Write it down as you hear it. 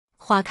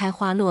花开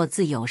花落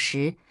自有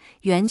时，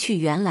缘去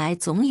缘来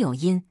总有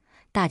因。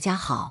大家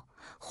好，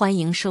欢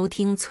迎收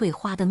听翠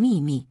花的秘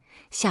密。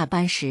下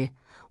班时，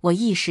我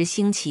一时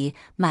兴起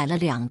买了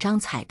2张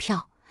彩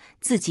票，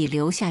自己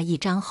留下1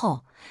张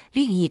后，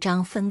另1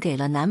张分给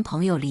了男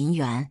朋友林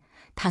元。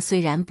他虽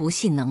然不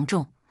信能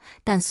中，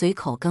但随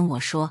口跟我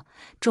说，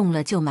中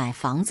了就买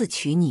房子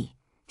娶你，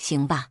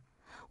行吧？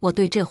我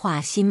对这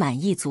话心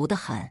满意足得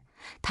很，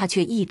他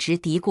却一直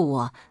嘀咕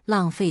我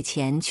浪费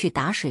钱去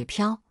打水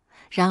漂。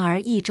然而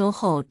1周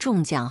后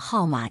中奖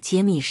号码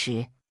揭秘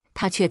时，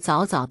他却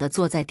早早地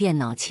坐在电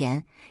脑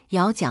前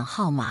摇奖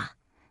号码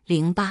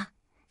08、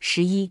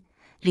11、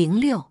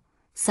06、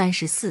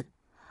34、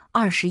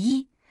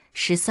21、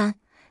13。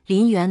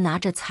林元拿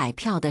着彩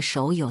票的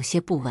手有些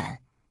不稳，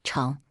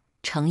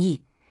诚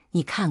意，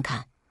你看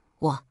看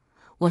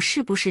我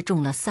是不是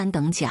中了3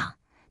等奖？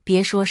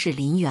别说是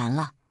林元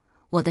了，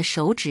我的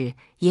手指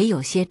也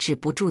有些止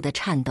不住的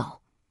颤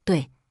抖。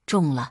对，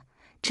中了，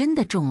真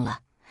的中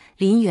了。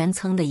林元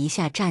噌的一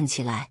下站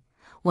起来，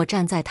我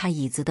站在他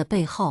椅子的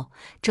背后，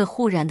这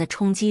忽然的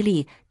冲击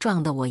力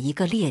撞得我一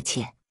个趔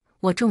趄。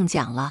我中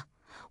奖了，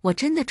我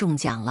真的中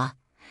奖了。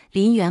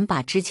林元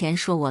把之前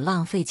说我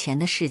浪费钱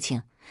的事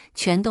情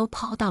全都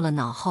抛到了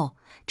脑后。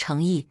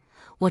诚意，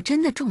我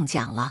真的中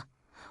奖了，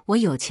我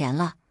有钱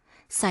了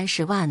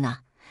，30万呢！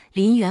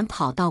林元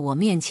跑到我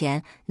面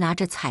前，拿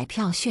着彩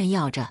票炫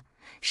耀着，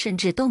甚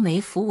至都没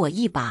扶我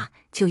一把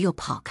就又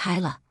跑开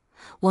了。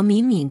我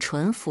抿抿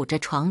唇，抚着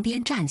床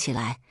边站起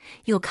来，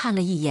又看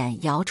了一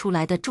眼摇出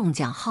来的中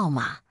奖号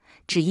码，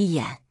只一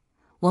眼，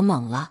我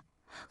懵了，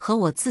和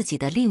我自己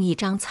的另1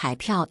张彩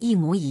票一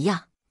模一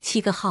样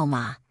，7个号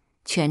码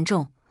全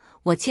中。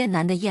我艰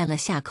难地咽了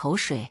下口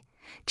水，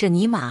这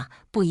尼玛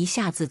不一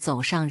下子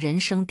走上人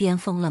生巅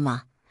峰了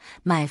吗？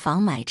买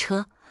房买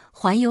车，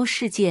环游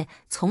世界，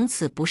从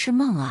此不是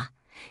梦啊！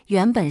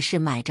原本是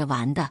买着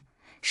玩的，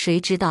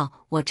谁知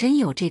道我真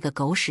有这个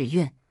狗屎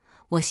运。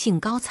我兴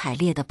高采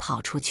烈地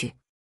跑出去。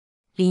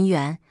林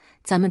元，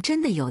咱们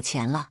真的有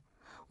钱了，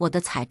我的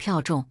彩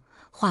票中。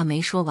话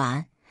没说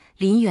完，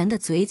林元的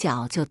嘴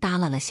角就耷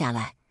拉了下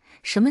来。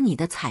什么你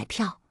的彩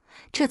票？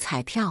这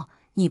彩票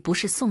你不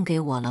是送给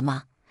我了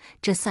吗？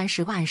这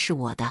30万是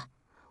我的。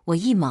我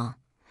一懵，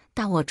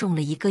但我中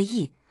了1个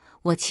亿。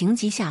我情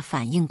急下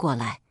反应过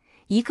来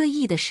，1个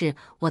亿的事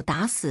我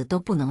打死都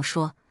不能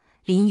说。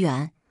林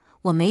元，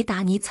我没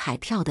打你彩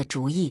票的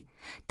主意，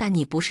但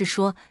你不是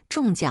说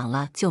中奖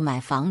了就买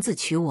房子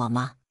娶我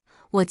吗？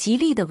我极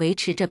力地维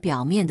持着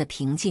表面的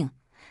平静，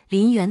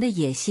林元的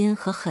野心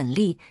和狠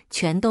戾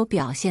全都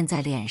表现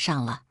在脸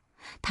上了。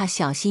他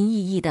小心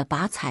翼翼地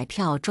把彩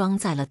票装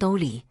在了兜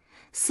里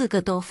，4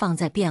个都放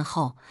在辫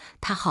后。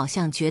他好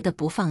像觉得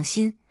不放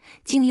心，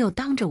竟又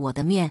当着我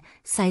的面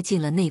塞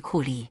进了内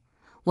裤里。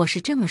我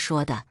是这么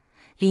说的。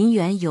林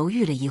元犹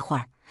豫了一会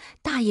儿，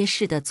大爷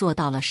似的坐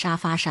到了沙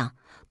发上。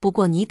不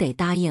过你得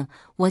答应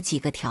我几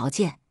个条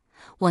件。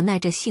我耐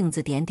着性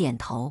子点点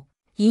头，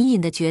隐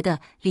隐地觉得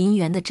林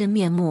元的真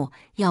面目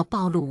要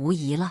暴露无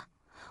遗了。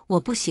我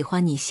不喜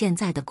欢你现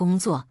在的工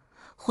作，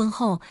婚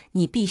后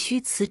你必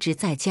须辞职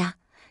在家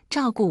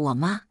照顾我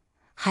妈，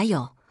还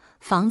有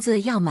房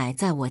子要买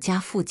在我家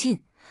附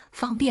近，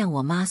方便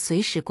我妈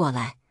随时过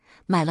来。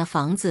买了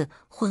房子，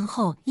婚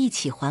后一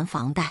起还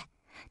房贷，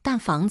但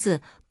房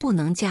子不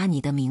能加你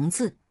的名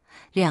字。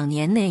2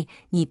年内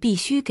你必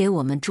须给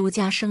我们朱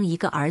家生1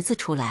个儿子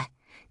出来。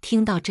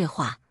听到这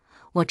话，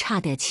我差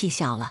点气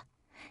笑了。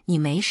你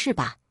没事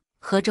吧？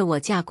合着我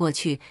嫁过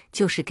去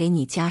就是给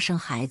你家生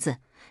孩子，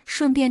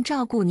顺便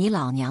照顾你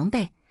老娘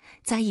呗。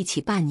在一起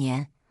半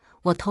年，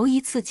我头一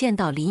次见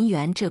到林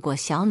元这过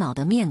小脑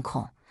的面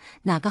孔。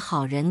哪个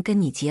好人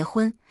跟你结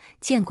婚？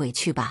见鬼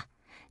去吧！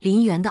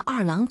林元的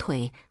2郎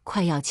腿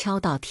快要敲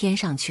到天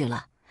上去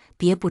了，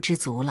别不知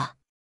足了。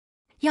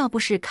要不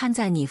是看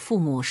在你父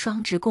母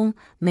双职工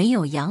没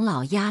有养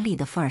老压力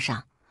的份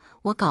上，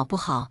我搞不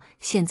好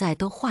现在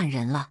都换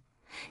人了。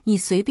你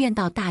随便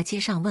到大街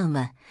上问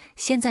问，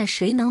现在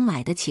谁能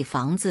买得起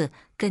房子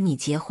跟你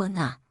结婚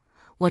啊？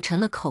我沉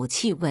了口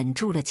气，稳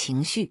住了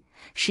情绪。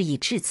事已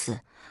至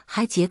此，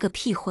还结个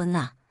屁婚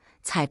啊？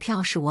彩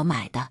票是我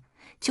买的，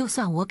就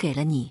算我给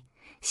了你，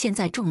现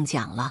在中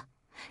奖了，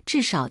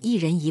至少1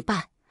人1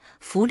半，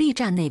福利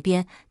站那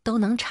边都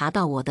能查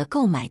到我的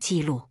购买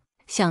记录。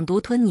想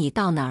独吞你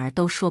到哪儿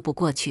都说不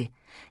过去。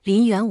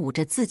林元捂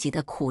着自己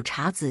的苦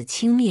茶子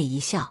轻蔑一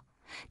笑，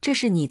这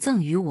是你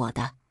赠予我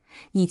的，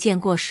你见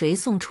过谁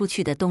送出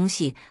去的东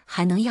西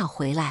还能要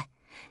回来？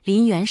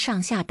林元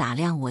上下打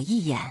量我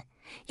一眼，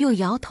又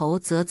摇头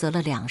啧啧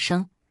了2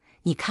声。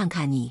你看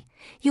看你，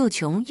又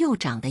穷又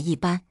长得一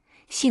般，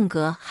性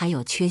格还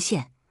有缺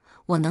陷，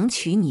我能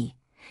娶你，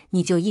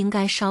你就应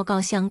该烧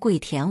高香跪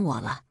舔我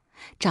了。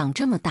长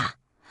这么大，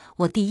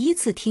我第一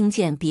次听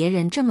见别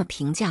人这么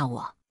评价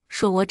我，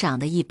说我长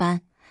得一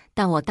般。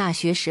但我大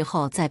学时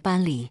候在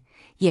班里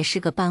也是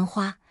个班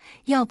花，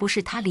要不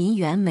是他林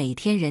元每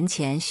天人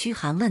前嘘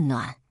寒问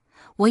暖，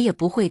我也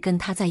不会跟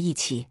他在一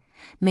起。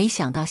没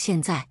想到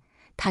现在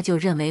他就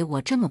认为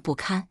我这么不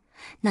堪，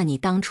那你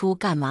当初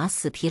干嘛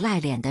死皮赖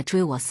脸的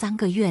追我3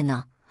个月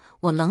呢？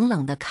我冷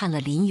冷地看了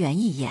林园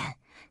一眼，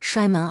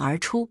摔门而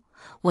出。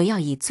我要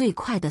以最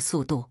快的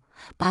速度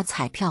把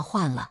彩票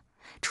换了。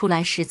出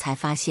来时才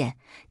发现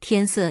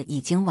天色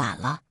已经晚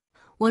了，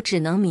我只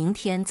能明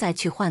天再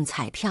去换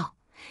彩票。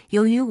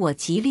由于我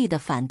极力的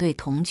反对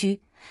同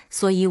居，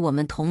所以我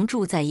们同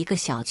住在一个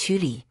小区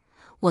里。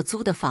我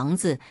租的房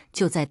子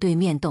就在对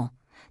面栋。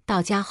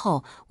到家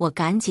后，我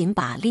赶紧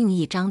把另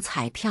一张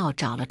彩票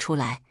找了出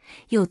来，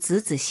又仔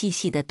仔细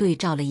细地对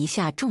照了一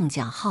下中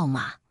奖号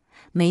码。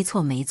没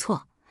错没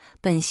错，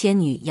本仙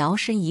女摇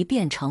身一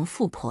变成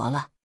富婆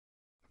了。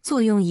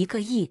坐拥1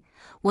个亿，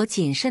我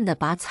谨慎地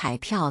把彩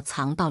票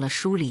藏到了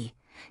书里，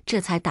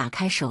这才打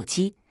开手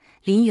机。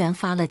林园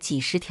发了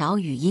几十条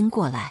语音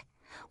过来，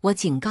我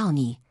警告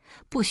你，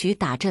不许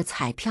打这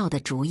彩票的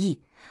主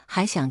意，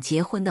还想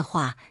结婚的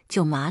话，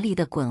就麻利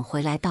地滚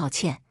回来道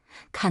歉。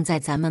看在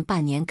咱们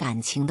半年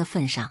感情的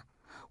份上，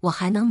我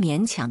还能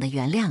勉强地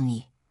原谅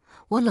你。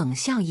我冷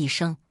笑一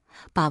声，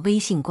把微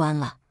信关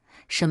了。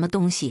什么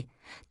东西？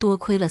多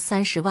亏了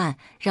30万，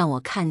让我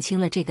看清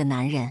了这个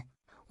男人。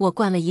我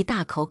灌了一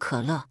大口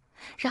可乐，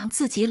让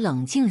自己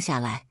冷静下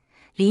来。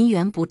林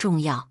园不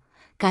重要，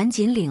赶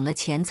紧领了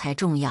钱才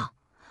重要。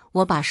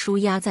我把书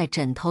压在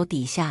枕头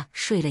底下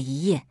睡了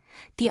一夜。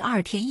第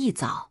二天一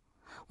早，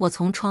我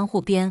从窗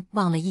户边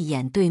望了一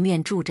眼对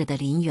面住着的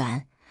林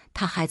园，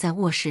他还在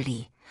卧室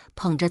里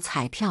捧着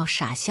彩票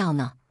傻笑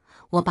呢。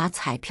我把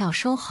彩票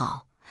收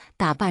好，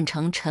打扮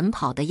成晨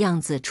跑的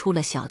样子出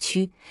了小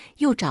区，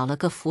又找了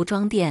个服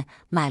装店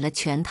买了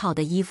全套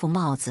的衣服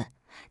帽子，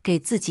给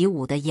自己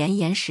捂得严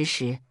严实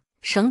实。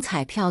省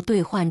彩票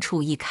兑换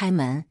处一开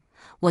门，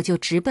我就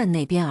直奔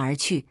那边而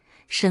去。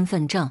身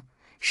份证、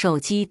手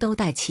机都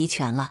带齐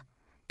全了，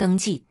登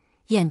记、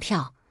验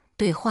票、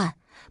兑换，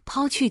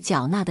抛去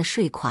缴纳的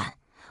税款，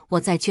我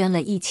再捐了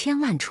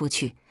1000万出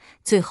去，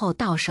最后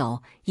到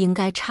手应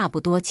该差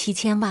不多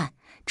7000万。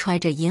揣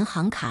着银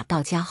行卡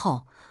到家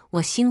后，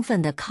我兴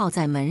奋地靠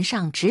在门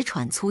上直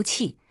喘粗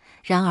气。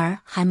然而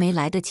还没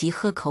来得及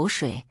喝口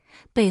水，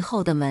背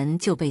后的门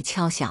就被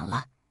敲响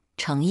了。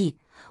诚意，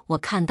我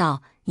看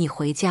到你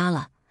回家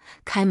了，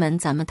开门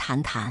咱们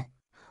谈谈。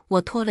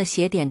我脱了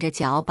鞋，踮着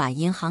脚把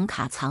银行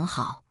卡藏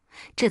好，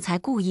这才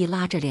故意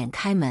拉着脸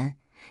开门。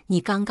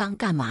你刚刚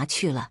干嘛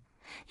去了？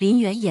林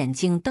园眼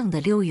睛瞪得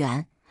溜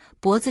圆，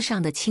脖子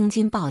上的青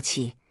筋暴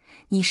起。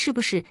你是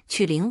不是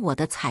去领我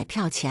的彩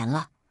票钱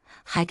了？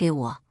还给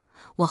我？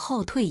我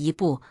后退一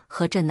步，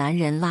和这男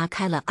人拉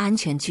开了安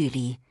全距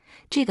离。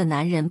这个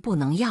男人不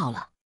能要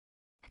了，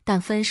但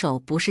分手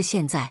不是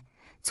现在。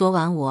昨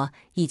晚我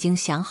已经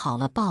想好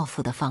了报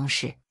复的方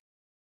式。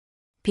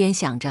边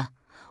想着，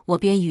我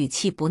边语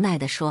气不耐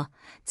地说：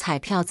彩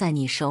票在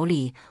你手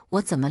里，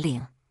我怎么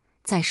领？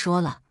再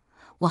说了，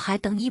我还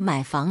等你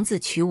买房子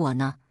娶我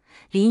呢。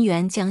林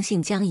园将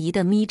信将疑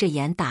地眯着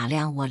眼打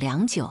量我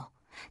良久，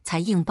才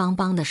硬邦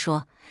邦地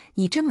说：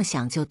你这么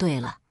想就对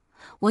了，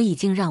我已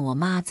经让我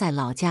妈在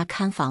老家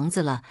看房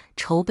子了，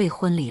筹备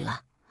婚礼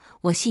了。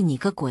我信你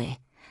个鬼！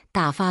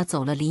打发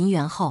走了林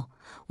园后，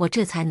我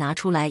这才拿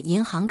出来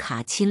银行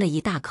卡亲了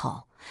一大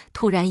口，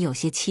突然有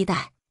些期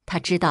待。他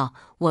知道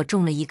我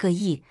中了1个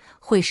亿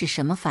会是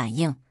什么反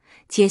应。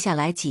接下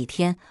来几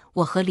天，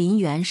我和林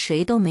园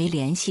谁都没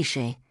联系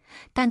谁，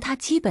但他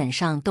基本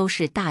上都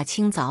是大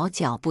清早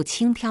脚步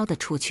轻飘的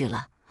出去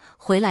了，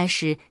回来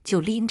时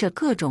就拎着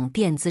各种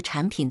电子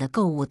产品的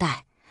购物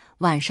袋，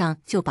晚上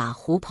就把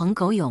狐朋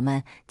狗友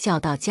们叫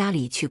到家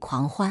里去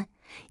狂欢，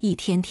一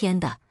天天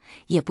的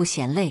也不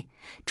嫌累。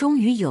终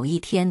于有一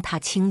天他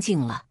清静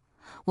了，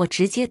我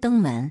直接登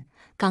门，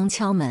刚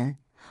敲门，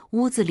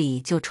屋子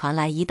里就传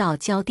来一道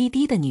娇滴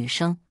滴的女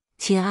声：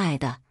亲爱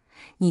的，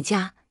你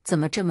家怎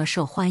么这么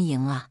受欢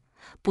迎啊？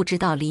不知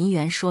道林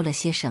园说了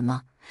些什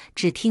么，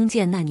只听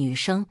见那女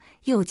生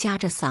又夹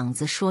着嗓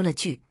子说了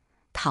句：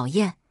讨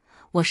厌。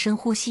我深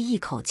呼吸一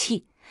口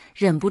气，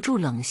忍不住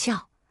冷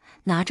笑，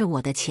拿着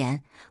我的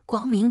钱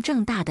光明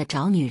正大的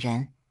找女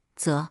人。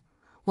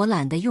我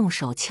懒得用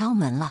手敲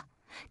门了，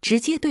直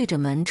接对着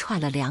门踹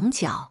了2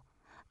脚。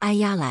哎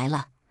呀，来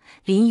了！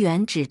林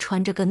园只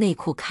穿着个内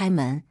裤开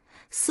门，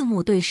四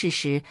目对视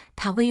时，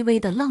他微微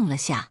地愣了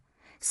下，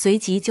随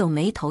即就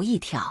眉头一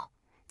挑：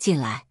进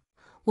来。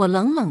我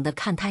冷冷地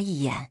看他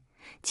一眼，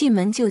进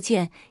门就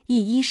见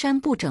一衣衫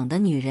不整的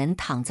女人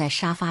躺在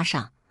沙发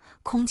上，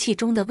空气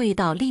中的味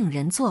道令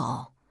人作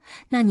呕。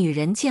那女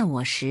人见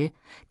我时，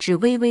只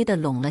微微地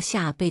拢了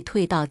下被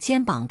退到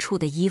肩膀处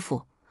的衣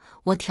服。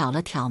我挑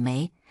了挑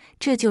眉：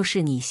这就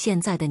是你现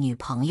在的女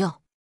朋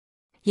友？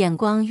眼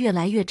光越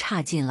来越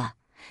差劲了。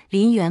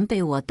林园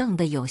被我瞪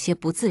得有些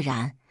不自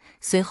然，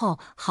随后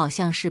好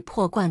像是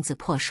破罐子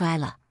破摔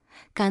了，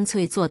干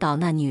脆坐到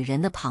那女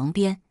人的旁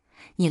边。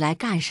你来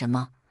干什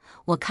么？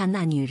我看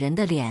那女人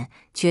的脸，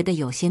觉得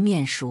有些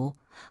面熟，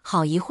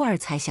好一会儿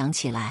才想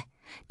起来，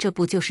这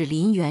不就是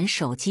林园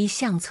手机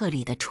相册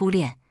里的初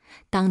恋？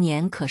当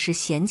年可是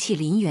嫌弃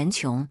林园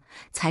穷，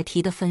才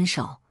提的分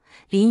手。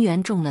林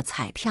园中了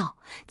彩票，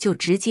就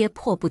直接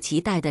迫不及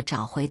待地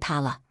找回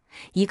她了。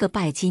一个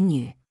拜金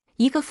女，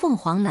一个凤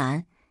凰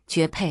男，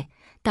绝配，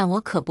但我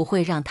可不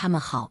会让他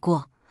们好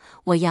过。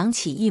我扬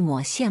起一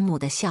抹羡慕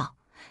的笑，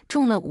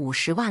中了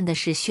50万的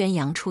事宣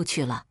扬出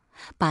去了，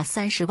把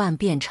30万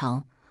变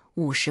成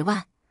50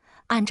万，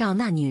按照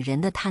那女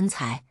人的贪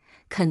财，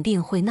肯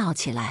定会闹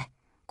起来。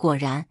果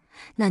然，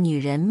那女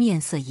人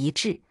面色一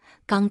滞，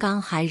刚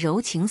刚还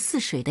柔情似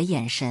水的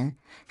眼神，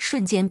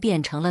瞬间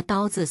变成了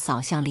刀子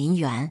扫向林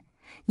园。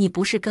你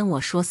不是跟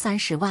我说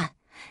30万？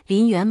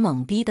林园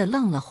懵逼地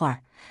愣了会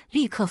儿，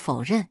立刻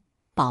否认。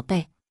宝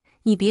贝，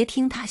你别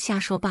听他瞎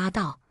说八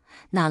道，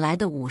哪来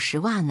的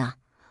50万呢？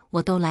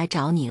我都来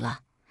找你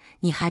了，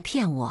你还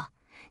骗我？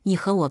你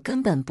和我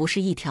根本不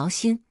是一条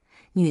心。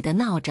女的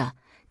闹着，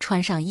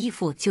穿上衣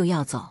服就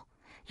要走。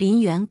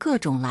林园各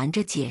种拦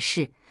着解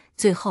释，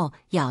最后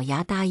咬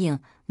牙答应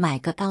买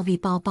个 LV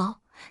包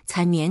包，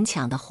才勉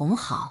强的哄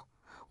好。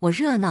我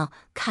热闹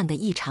看得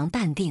异常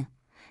淡定，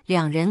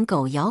两人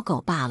狗咬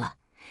狗罢了，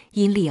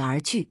因利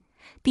而聚，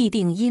必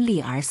定因利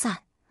而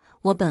散。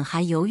我本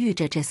还犹豫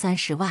着这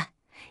30万，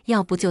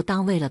要不就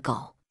当喂了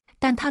狗，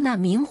但他那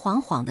明晃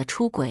晃的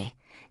出轨，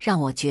让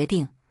我决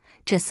定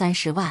这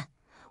30万，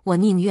我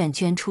宁愿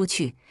捐出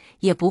去，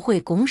也不会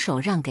拱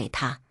手让给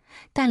他。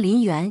但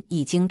林园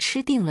已经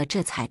吃定了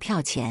这彩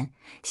票钱，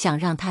想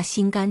让他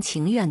心甘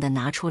情愿地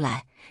拿出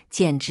来，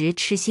简直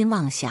痴心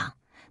妄想。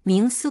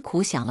冥思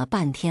苦想了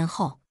半天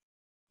后，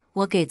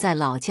我给在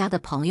老家的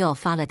朋友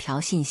发了条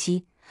信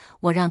息，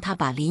我让他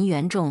把林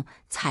园中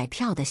彩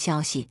票的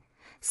消息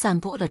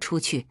散播了出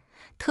去，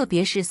特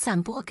别是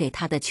散播给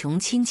他的穷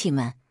亲戚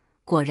们。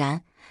果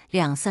然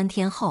，2、3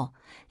天后，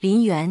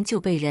林园就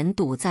被人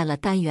堵在了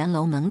单元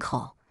楼门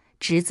口。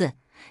侄子，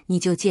你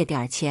就借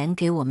点钱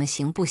给我们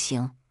行不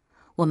行？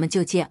我们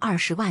就借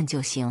20万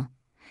就行。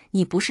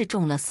你不是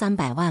中了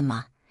300万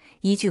吗？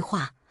一句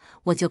话，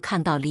我就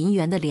看到林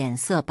园的脸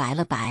色白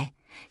了白。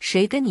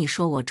谁跟你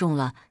说我中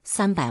了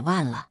300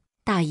万了？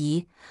大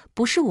姨，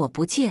不是我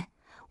不借，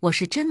我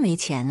是真没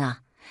钱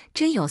啊。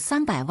真有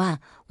300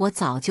万，我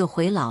早就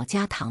回老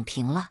家躺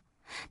平了。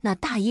那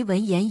大姨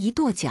闻言一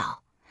跺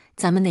脚，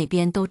咱们那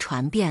边都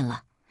传遍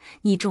了，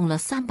你中了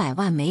300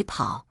万没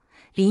跑。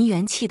林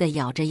园气得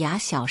咬着牙，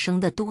小声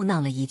地嘟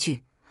囔了一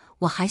句：“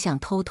我还想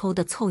偷偷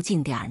地凑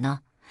近点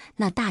呢。”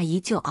那大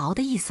姨就嗷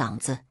的一嗓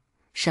子：“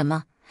什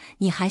么？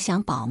你还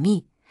想保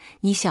密？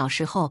你小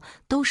时候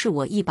都是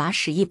我一把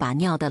屎一把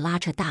尿的拉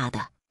扯大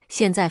的，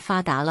现在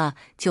发达了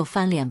就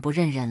翻脸不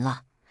认人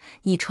了。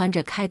你穿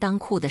着开裆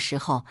裤的时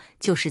候，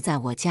就是在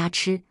我家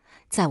吃，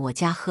在我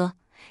家喝，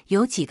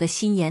有几个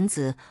心眼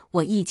子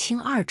我一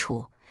清二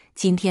楚。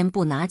今天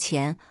不拿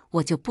钱，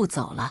我就不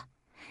走了。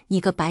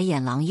你个白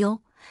眼狼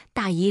哟！”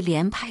大姨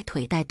连拍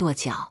腿带跺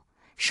脚，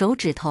手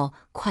指头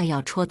快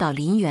要戳到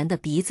林园的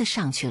鼻子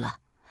上去了。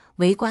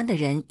围观的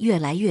人越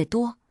来越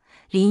多，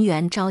林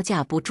园招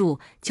架不住，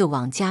就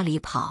往家里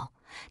跑。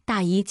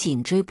大姨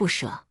紧追不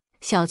舍，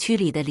小区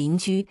里的邻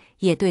居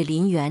也对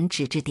林园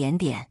指指点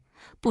点，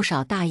不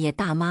少大爷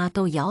大妈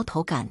都摇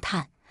头感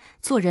叹：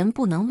做人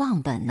不能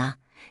忘本呐。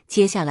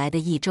接下来的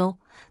1周，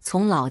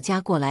从老家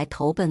过来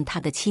投奔他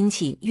的亲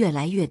戚越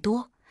来越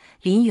多，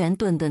林园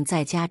顿顿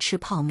在家吃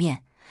泡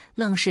面，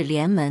愣是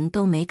连门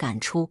都没敢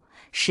出，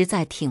实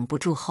在挺不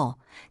住后，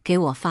给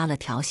我发了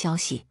条消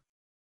息：“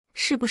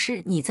是不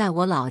是你在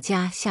我老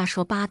家瞎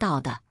说八道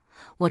的？”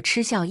我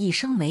嗤笑一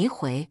声没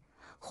回，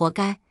活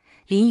该。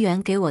林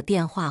园给我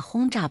电话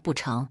轰炸不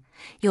成，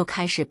又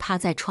开始趴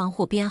在窗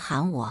户边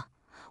喊我。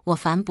我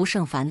烦不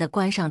胜烦地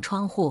关上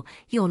窗户，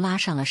又拉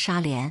上了纱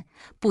帘，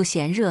不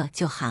嫌热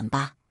就喊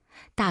吧。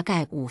大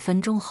概5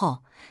分钟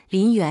后，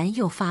林园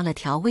又发了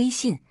条微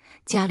信：“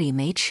家里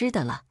没吃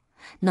的了。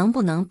能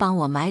不能帮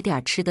我买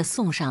点吃的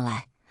送上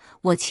来？”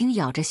我轻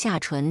咬着下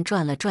唇，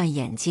转了转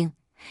眼睛，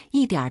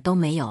一点都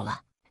没有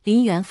了。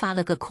林园发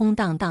了个空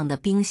荡荡的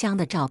冰箱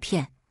的照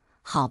片。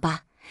好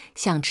吧，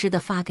想吃的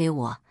发给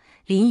我。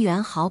林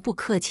园毫不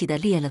客气地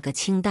列了个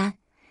清单，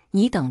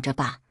你等着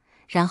吧。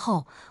然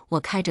后我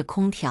开着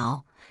空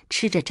调，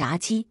吃着炸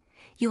鸡，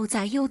悠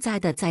哉悠哉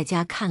地在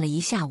家看了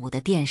一下午的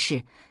电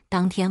视。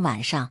当天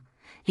晚上，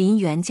林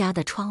园家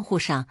的窗户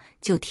上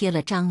就贴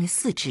了张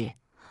4纸。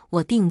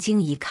我定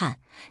睛一看，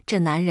这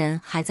男人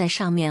还在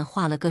上面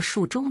画了个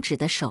竖中指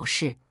的手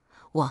势。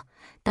我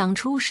当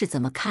初是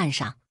怎么看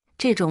上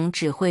这种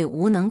只会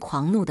无能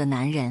狂怒的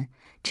男人？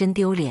真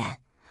丢脸！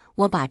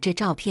我把这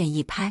照片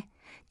一拍，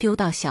丢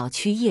到小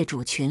区业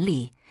主群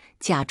里，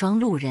假装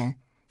路人。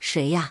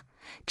谁呀？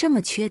这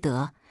么缺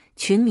德！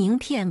群名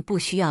片不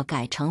需要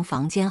改成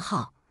房间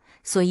号，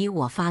所以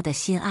我发的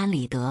心安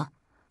理得。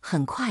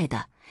很快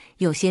的，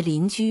有些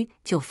邻居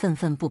就愤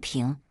愤不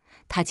平：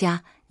他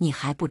家你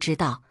还不知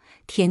道？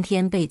天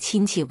天被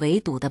亲戚围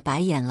堵的白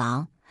眼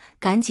狼，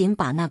赶紧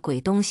把那鬼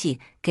东西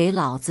给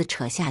老子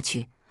扯下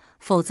去，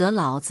否则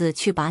老子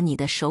去把你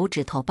的手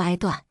指头掰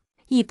断！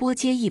一波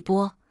接一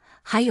波，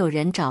还有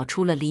人找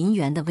出了林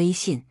园的微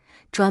信，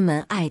专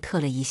门艾特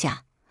了一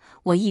下。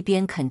我一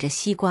边啃着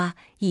西瓜，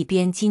一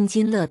边津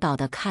津乐道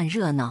地看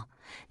热闹。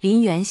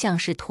林园像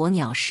是鸵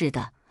鸟似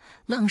的，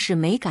愣是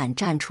没敢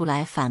站出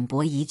来反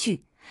驳一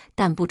句。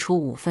但不出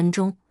5分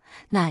钟，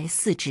那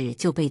4指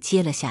就被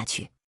接了下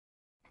去。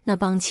那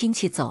帮亲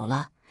戚走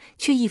了，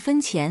却1分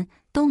钱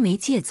都没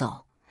借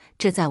走，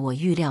这在我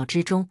预料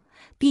之中，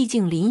毕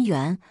竟林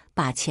园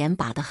把钱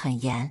把得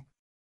很严。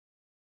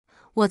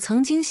我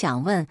曾经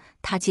想问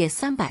他借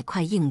300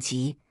块应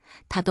急，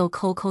他都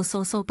抠抠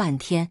搜搜半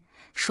天，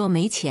说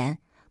没钱。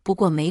不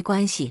过没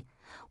关系，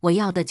我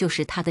要的就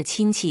是他的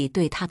亲戚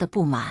对他的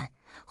不满，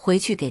回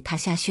去给他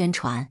瞎宣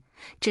传，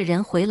这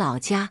人回老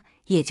家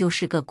也就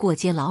是个过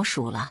街老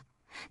鼠了。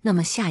那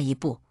么下一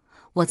步，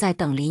我再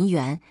等林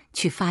园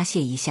去发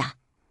泄一下。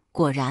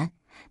果然，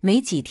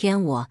没几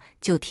天我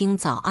就听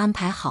早安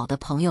排好的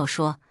朋友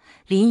说，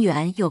林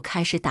园又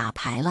开始打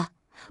牌了，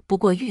不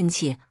过运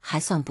气还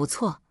算不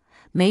错，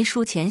没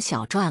输钱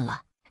小赚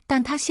了。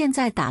但他现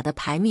在打的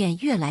牌面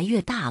越来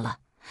越大了，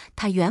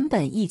他原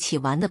本一起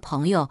玩的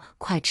朋友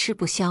快吃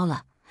不消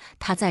了，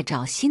他在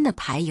找新的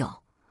牌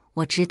友。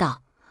我知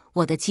道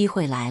我的机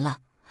会来了，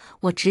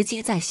我直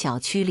接在小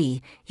区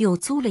里又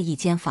租了一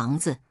间房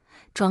子，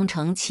装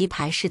成棋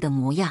牌室的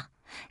模样，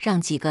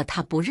让几个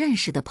他不认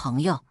识的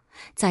朋友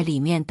在里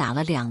面打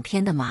了2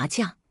天的麻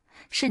将，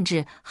甚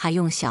至还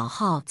用小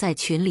号在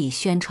群里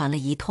宣传了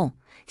一通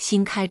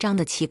新开张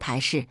的棋牌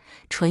室，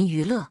纯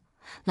娱乐，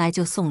来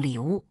就送礼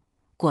物。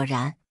果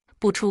然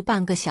不出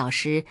半个小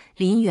时，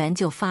林园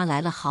就发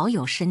来了好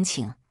友申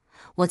请。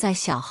我在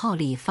小号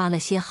里发了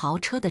些豪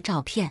车的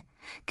照片，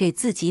给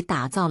自己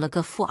打造了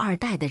个富二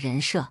代的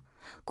人设，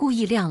故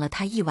意晾了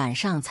他1晚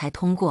上才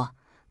通过。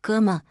哥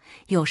们，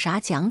有啥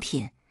奖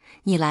品？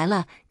你来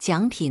了，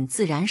奖品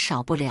自然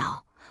少不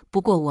了。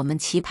不过我们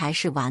棋牌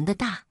是玩的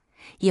大，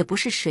也不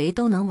是谁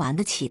都能玩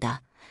得起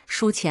的，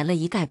输钱了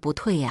一概不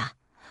退呀。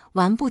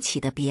玩不起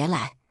的别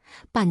来。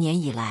半年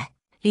以来，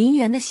林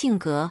园的性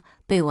格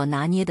被我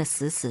拿捏得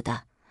死死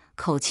的，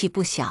口气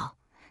不小。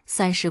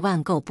30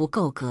万够不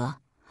够格？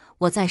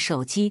我在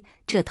手机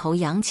这头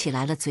扬起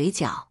来了嘴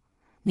角，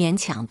勉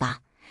强吧。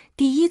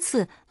第1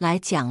次来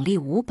奖励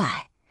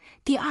500，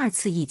第2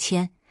次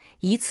1000，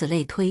以此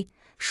类推。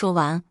说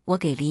完，我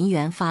给林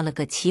园发了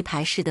个棋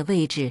牌室的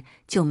位置，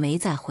就没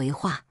再回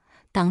话。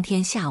当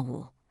天下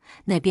午，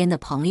那边的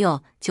朋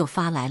友就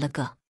发来了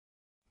个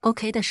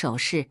OK 的手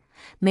势。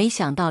没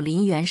想到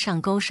林园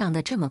上钩上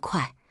得这么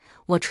快，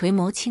我垂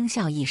眸轻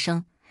笑一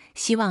声，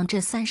希望这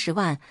30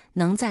万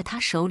能在他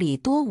手里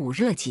多捂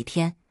热几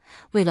天。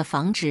为了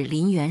防止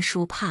林园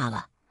输怕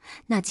了，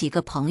那几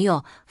个朋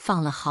友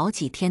放了好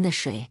几天的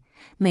水。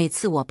每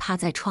次我趴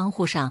在窗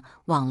户上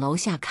往楼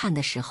下看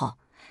的时候，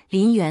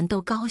林园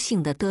都高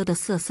兴得嘚嘚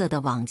瑟瑟地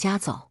往家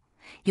走，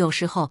有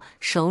时候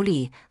手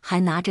里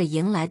还拿着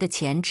赢来的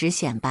钱直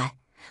显摆。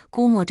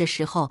估摸着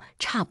时候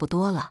差不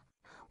多了，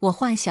我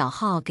换小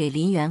号给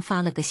林园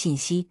发了个信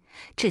息，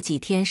这几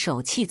天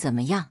手气怎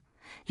么样？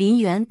林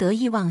园得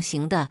意忘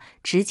形的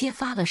直接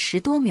发了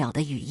10多秒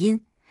的语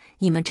音，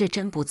你们这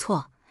真不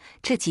错，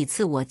这几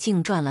次我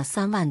净赚了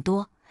3万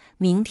多，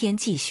明天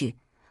继续。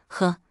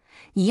呵，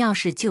你要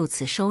是就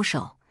此收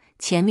手，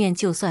前面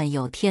就算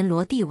有天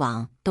罗地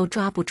网都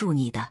抓不住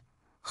你的。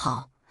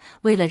好，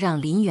为了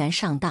让林园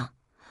上当，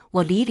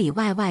我里里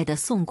外外的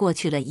送过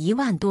去了1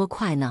万多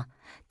块呢。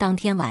当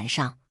天晚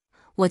上，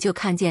我就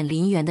看见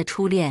林园的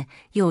初恋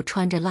又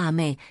穿着辣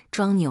妹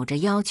装扭着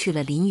腰去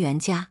了林园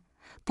家。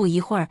不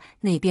一会儿，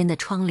那边的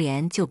窗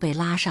帘就被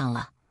拉上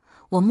了。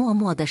我默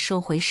默地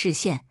收回视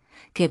线，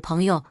给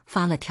朋友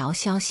发了条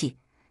消息，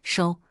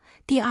收。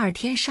第2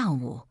天上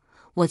午，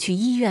我去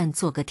医院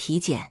做个体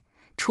检，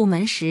出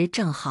门时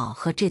正好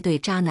和这对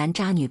渣男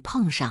渣女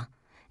碰上。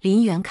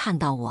林园看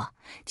到我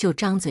就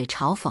张嘴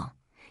嘲讽：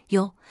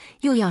哟，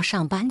又要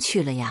上班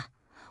去了呀？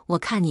我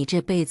看你这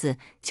辈子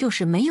就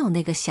是没有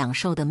那个享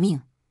受的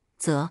命，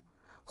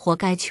活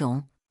该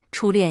穷。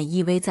初恋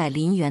依偎在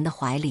林园的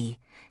怀里，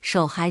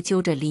手还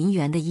揪着林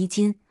园的衣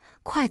襟，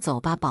快走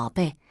吧宝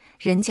贝，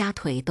人家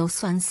腿都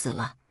酸死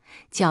了，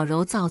矫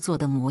揉造作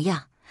的模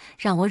样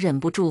让我忍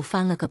不住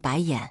翻了个白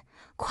眼，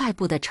快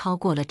步地超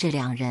过了这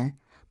2人。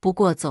不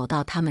过走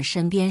到他们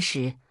身边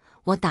时，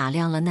我打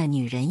量了那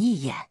女人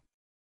一眼，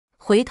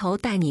回头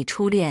带你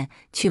初恋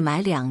去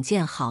买2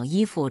件好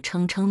衣服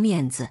撑撑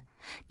面子。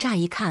乍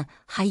一看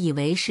还以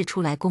为是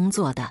出来工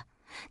作的，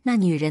那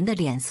女人的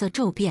脸色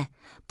骤变，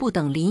不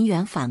等林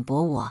园反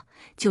驳我，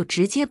就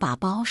直接把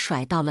包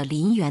甩到了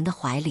林园的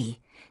怀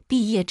里。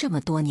毕业这么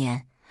多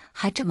年，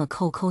还这么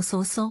抠抠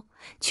搜搜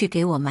去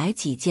给我买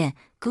几件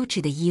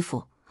Gucci 的衣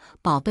服。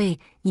宝贝，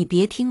你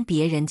别听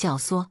别人教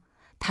唆，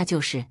他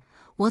就是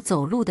我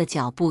走路的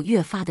脚步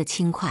越发的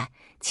轻快，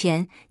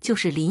钱就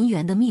是林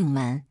园的命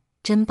门，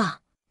真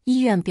棒。医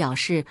院表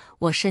示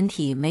我身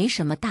体没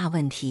什么大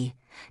问题，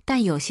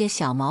但有些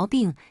小毛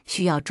病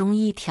需要中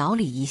医调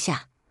理一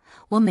下。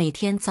我每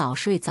天早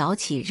睡早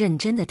起，认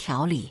真的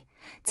调理，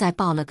再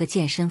报了个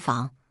健身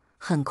房，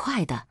很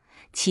快的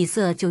起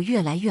色就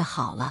越来越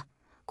好了。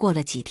过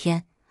了几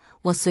天，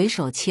我随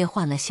手切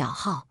换了小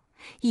号，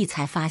一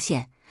才发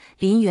现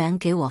林园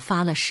给我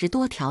发了10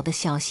多条的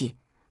消息：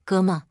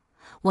哥们，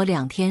我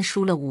2天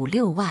输了5、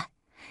6万，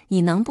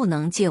你能不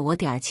能借我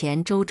点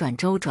钱周转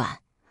周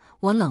转？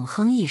我冷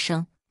哼一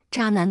声，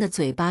渣男的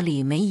嘴巴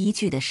里没一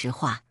句的实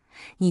话。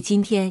你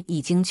今天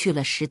已经去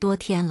了10多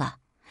天了，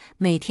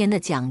每天的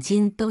奖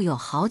金都有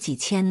好几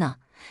千呢。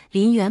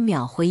林媛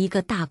秒回一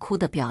个大哭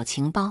的表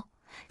情包。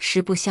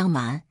实不相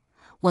瞒，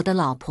我的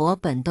老婆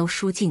本都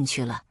输进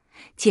去了，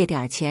借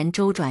点钱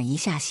周转一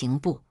下行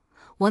不？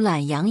我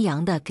懒洋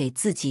洋地给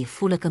自己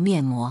敷了个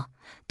面膜。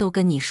都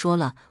跟你说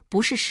了，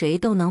不是谁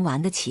都能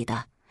玩得起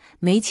的，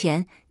没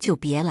钱就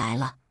别来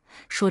了。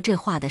说这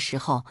话的时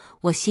候，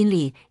我心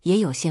里也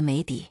有些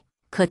没底。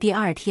可第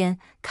二天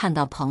看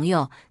到朋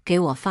友给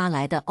我发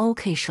来的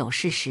OK 手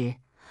势时，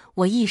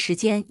我一时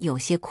间有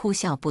些哭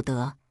笑不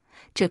得。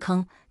这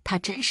坑他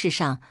真是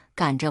上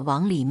赶着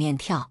往里面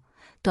跳。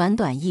短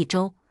短1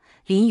周，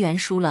林媛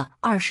输了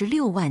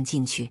26万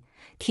进去。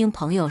听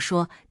朋友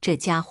说，这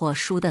家伙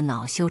输得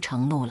恼羞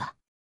成怒了，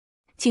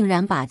竟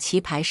然把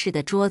棋牌室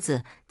的桌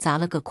子砸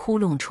了个窟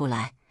窿出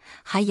来，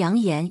还扬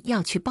言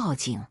要去报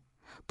警。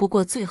不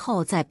过最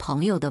后在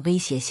朋友的威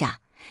胁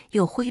下，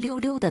又灰溜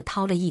溜地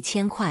掏了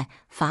1000块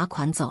罚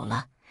款走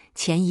了。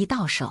钱一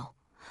到手，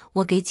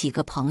我给几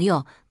个朋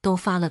友都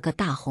发了个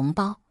大红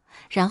包，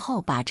然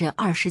后把这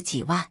20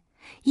几万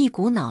一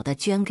股脑地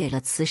捐给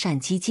了慈善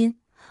基金。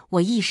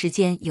我一时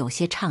间有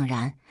些怅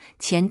然，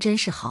钱真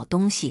是好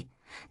东西，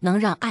能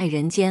让爱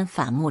人间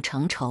反目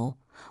成仇。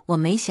我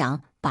没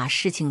想把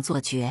事情做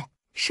绝，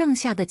剩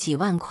下的几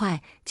万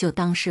块就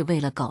当是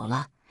喂了狗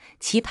了。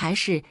棋牌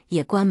室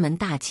也关门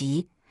大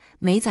吉，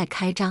没再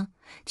开张。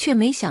却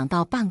没想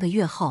到半个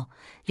月后，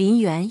林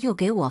媛又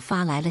给我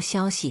发来了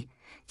消息，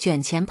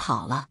卷钱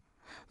跑了，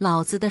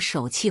老子的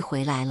手气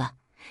回来了，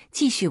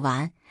继续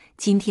玩，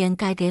今天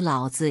该给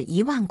老子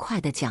1万块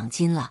的奖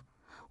金了。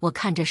我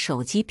看着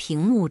手机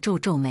屏幕皱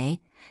皱眉，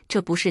这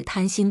不是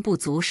贪心不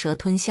足蛇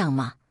吞象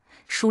吗？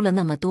输了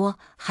那么多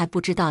还不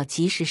知道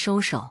及时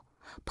收手。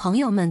朋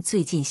友们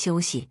最近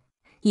休息，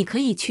你可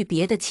以去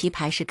别的棋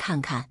牌室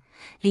看看。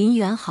林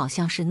媛好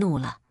像是怒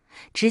了，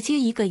直接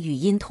一个语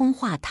音通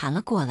话弹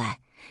了过来，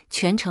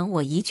全程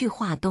我一句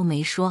话都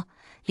没说。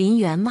林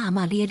媛骂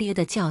骂咧咧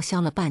地叫嚣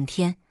了半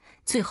天，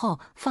最后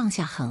放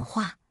下狠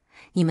话：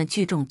你们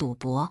聚众赌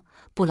博，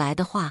不来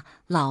的话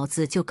老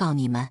子就告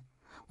你们。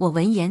我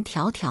闻言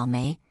挑挑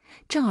眉，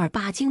正儿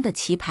八经的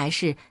棋牌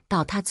室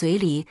到他嘴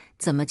里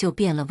怎么就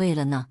变了味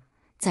了呢？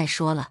再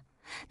说了，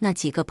那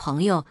几个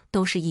朋友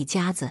都是一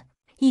家子，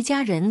一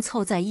家人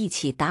凑在一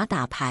起打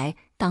打牌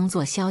当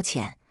作消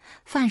遣，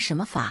犯什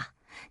么法？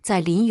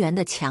在林媛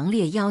的强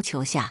烈要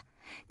求下，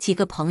几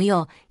个朋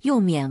友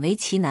又勉为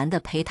其难地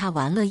陪他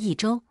玩了1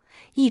周。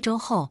1周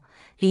后，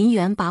林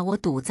媛把我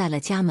堵在了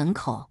家门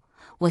口，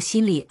我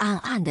心里暗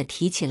暗地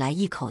提起来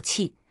一口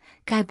气，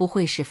该不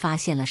会是发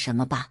现了什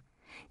么吧？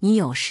你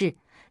有事？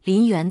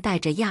林媛戴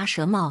着鸭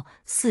舌帽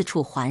四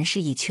处环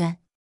视一圈，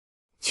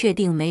确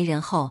定没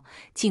人后，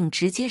竟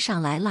直接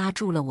上来拉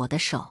住了我的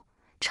手。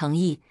诚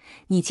意，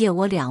你借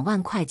我2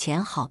万块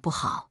钱好不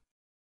好？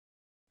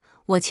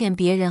我欠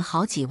别人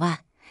好几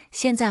万，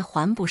现在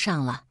还不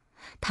上了。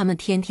他们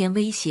天天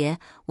威胁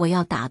我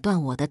要打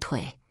断我的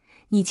腿，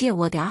你借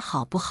我点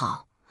好不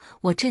好？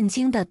我震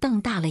惊地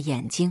瞪大了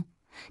眼睛。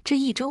这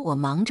1周我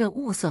忙着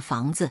物色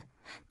房子，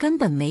根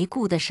本没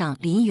顾得上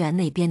林媛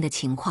那边的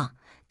情况。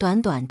短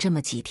短这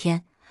么几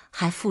天，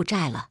还负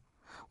债了。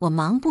我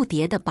忙不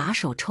迭地把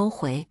手抽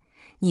回，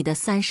你的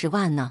30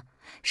万呢？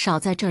少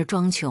在这儿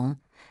装穷。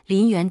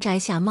林媛摘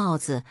下帽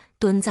子，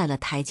蹲在了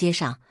台阶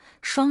上，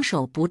双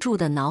手不住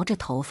地挠着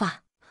头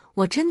发。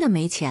我真的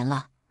没钱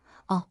了。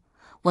哦，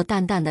我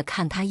淡淡地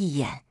看他一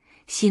眼，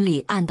心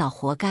里暗道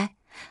活该，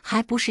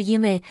还不是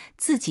因为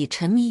自己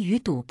沉迷于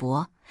赌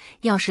博。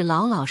要是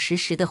老老实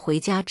实的回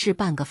家置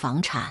办个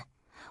房产，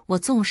我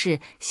纵是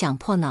想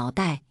破脑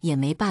袋也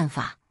没办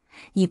法。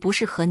你不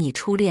是和你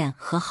初恋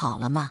和好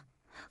了吗？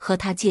和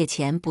他借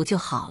钱不就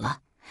好了？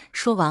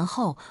说完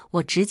后，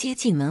我直接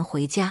进门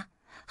回家，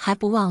还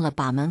不忘了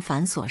把门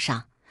反锁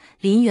上。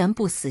林媛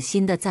不死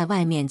心地在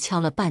外面敲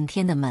了半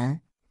天的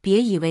门，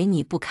别以为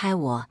你不开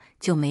我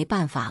就没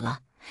办法了。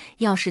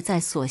要是在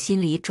锁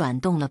心里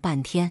转动了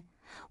半天，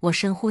我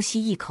深呼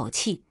吸一口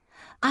气，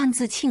暗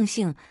自庆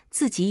幸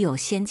自己有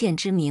先见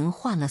之明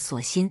换了锁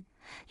心。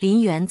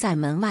林媛在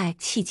门外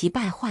气急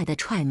败坏地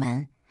踹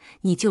门，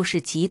你就是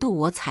嫉妒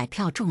我彩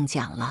票中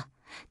奖了，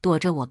躲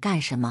着我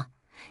干什么？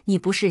你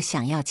不是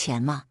想要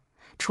钱吗？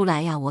出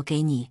来呀，我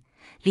给你！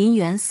林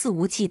媛肆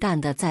无忌惮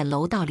地在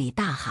楼道里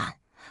大喊，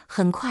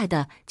很快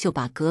的就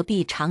把隔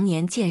壁常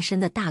年健身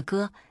的大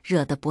哥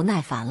惹得不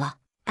耐烦了。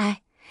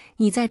哎，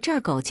你在这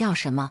儿狗叫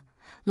什么？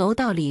楼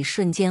道里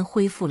瞬间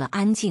恢复了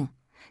安静，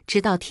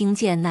直到听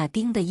见那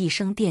叮的一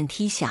声电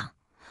梯响，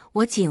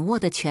我紧握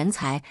的拳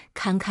才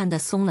堪堪地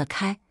松了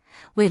开。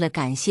为了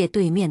感谢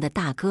对面的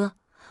大哥，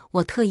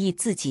我特意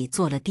自己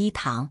做了低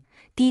糖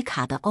低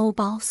卡的欧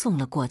包送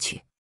了过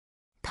去。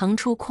腾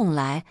出空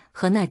来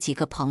和那几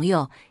个朋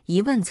友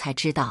一问才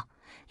知道，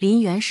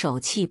林媛手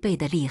气背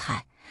得厉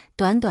害，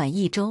短短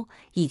1周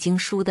已经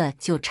输的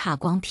就差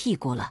光屁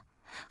股了，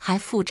还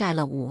负债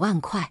了5万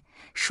块。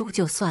输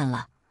就算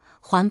了，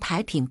还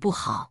牌品不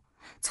好，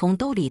从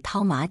兜里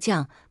掏麻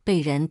将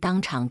被人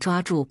当场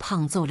抓住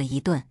胖揍了一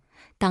顿。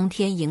当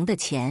天赢的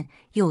钱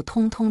又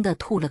通通的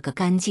吐了个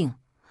干净。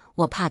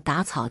我怕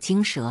打草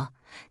惊蛇，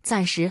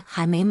暂时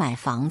还没买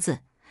房子。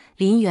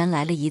林园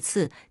来了一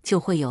次就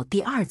会有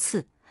第二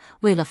次，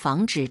为了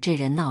防止这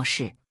人闹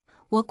事，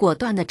我果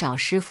断地找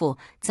师傅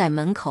在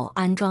门口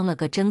安装了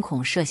个针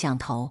孔摄像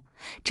头。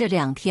这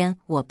2天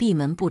我闭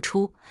门不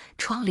出，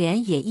窗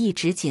帘也一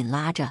直紧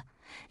拉着。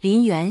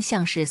林园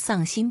像是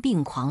丧心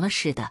病狂了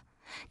似的，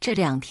这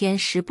2天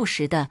时不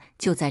时的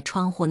就在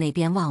窗户那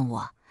边望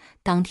我。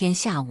当天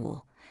下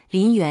午，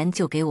林园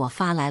就给我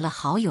发来了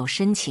好友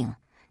申请，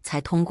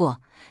才通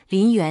过。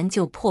林园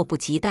就迫不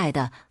及待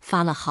地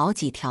发了好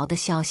几条的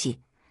消息，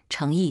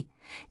诚意，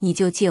你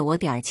就借我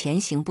点钱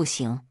行不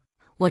行？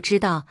我知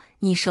道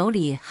你手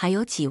里还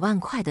有几万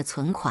块的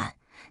存款，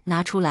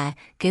拿出来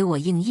给我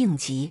应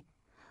急。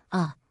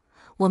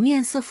我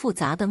面色复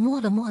杂地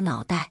摸了摸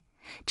脑袋，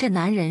这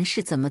男人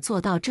是怎么做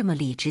到这么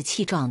理直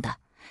气壮的？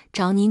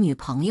找你女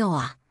朋友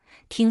啊？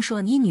听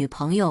说你女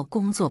朋友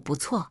工作不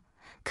错，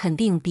肯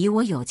定比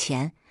我有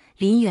钱。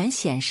林园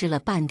显示了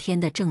半天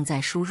的正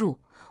在输入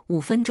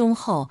，5分钟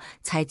后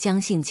才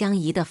将信将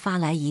疑地发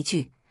来一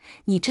句：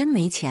你真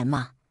没钱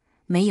吗？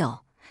没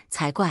有，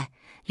才怪。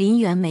林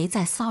园没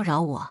再骚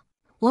扰我。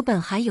我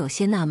本还有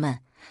些纳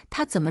闷，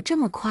他怎么这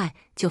么快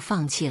就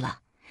放弃了？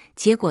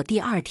结果第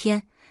2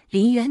天，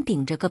林园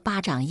顶着个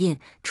巴掌印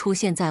出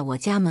现在我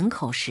家门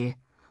口时，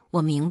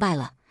我明白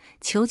了，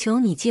求求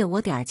你借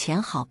我点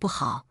钱好不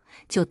好？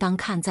就当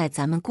看在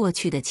咱们过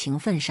去的情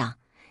分上，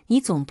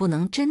你总不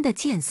能真的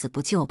见死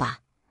不救吧？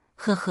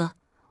呵呵，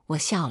我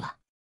笑了。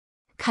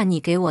看你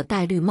给我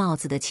戴绿帽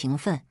子的情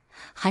分，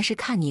还是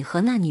看你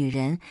和那女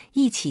人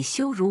一起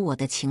羞辱我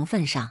的情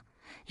分上？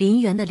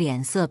林园的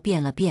脸色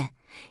变了变，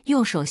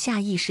右手下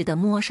意识地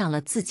摸上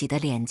了自己的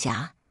脸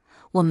颊。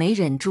我没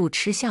忍住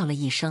嗤笑了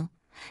一声，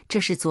这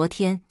是昨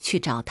天去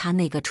找他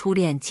那个初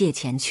恋借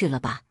钱去了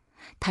吧？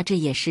他这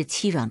也是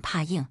欺软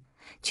怕硬，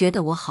觉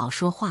得我好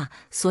说话，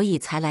所以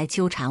才来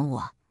纠缠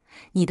我。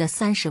你的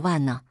30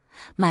万呢？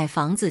买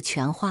房子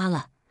全花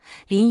了。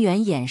林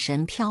园眼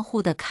神飘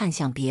忽地看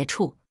向别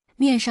处，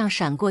面上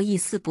闪过一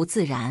丝不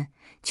自然。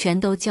全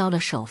都交了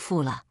首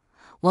付了，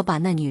我把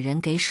那女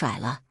人给甩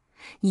了。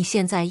你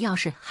现在要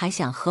是还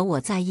想和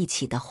我在一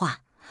起的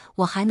话，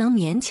我还能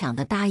勉强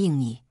地答应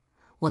你。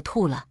我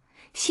吐了，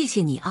谢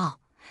谢你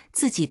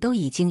自己都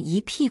已经一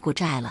屁股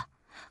债了，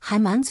还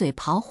满嘴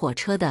跑火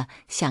车的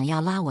想要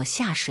拉我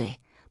下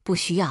水。不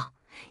需要，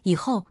以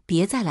后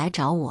别再来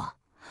找我。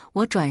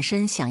我转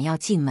身想要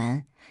进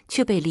门，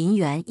却被林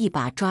园一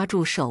把抓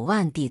住手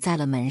腕抵在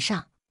了门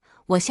上。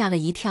我吓了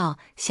一跳，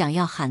想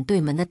要喊对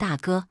门的大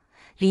哥，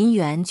林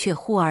园却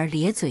忽而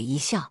咧嘴一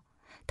笑，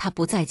他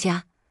不在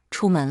家，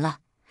出门了。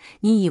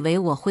你以为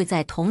我会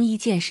在同一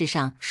件事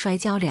上摔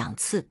跤2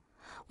次？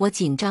我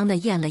紧张地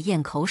咽了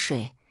咽口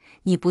水。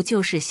你不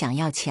就是想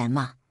要钱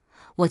吗？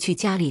我去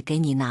家里给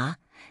你拿。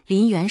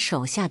林园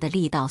手下的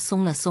力道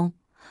松了松，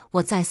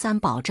我再三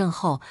保证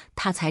后，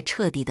他才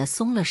彻底地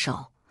松了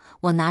手。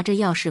我拿着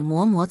钥匙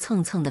磨磨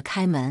蹭蹭地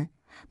开门，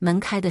门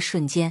开的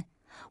瞬间，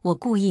我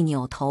故意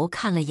扭头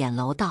看了眼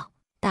楼道，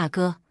大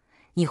哥，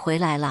你回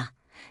来啦。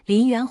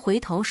林园回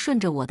头顺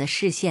着我的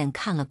视线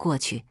看了过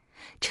去，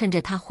趁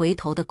着他回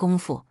头的功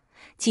夫，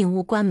进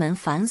屋关门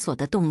反锁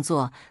的动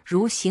作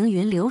如行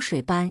云流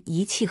水般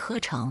一气呵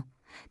成。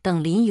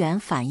等林园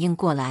反应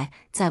过来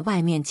在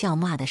外面叫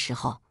骂的时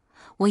候，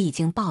我已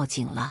经报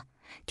警了。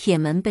铁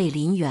门被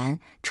林园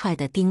踹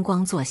得叮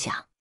咣作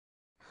响。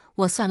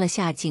我算了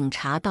下警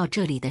察到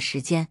这里的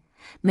时间，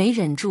没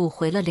忍住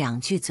回了2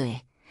句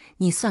嘴：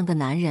你算个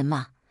男人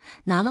吗？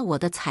拿了我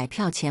的彩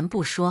票钱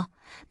不说，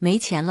没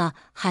钱了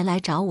还来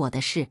找我的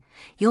事，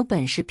有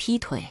本事劈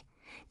腿。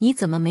你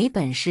怎么没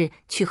本事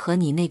去和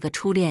你那个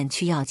初恋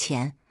去要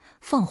钱？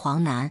凤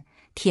凰男！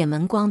铁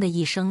门咣的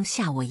一声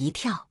吓我一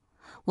跳。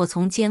我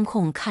从监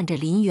控看着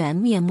林园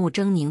面目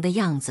狰狞的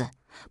样子，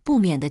不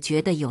免地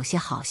觉得有些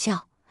好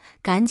笑。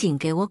赶紧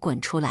给我滚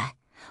出来！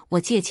我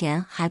借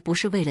钱还不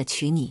是为了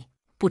娶你，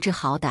不知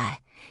好歹，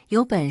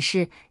有本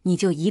事你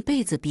就一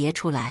辈子别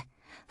出来，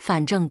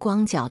反正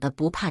光脚的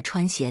不怕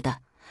穿鞋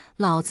的。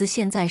老子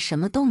现在什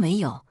么都没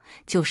有，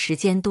就时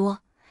间多。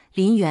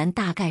林园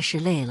大概是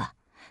累了，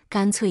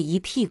干脆一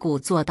屁股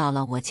坐到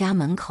了我家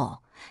门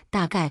口。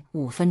大概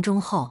5分钟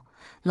后，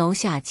楼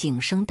下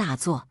警声大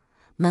作，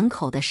门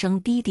口的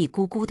声嘀嘀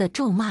咕咕地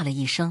咒骂了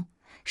一声，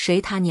谁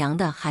他娘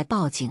的还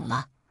报警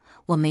了？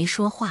我没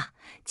说话，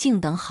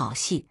静等好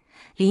戏。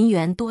林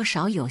园多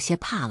少有些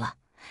怕了，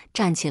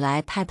站起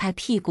来拍拍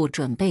屁股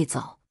准备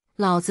走。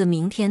老子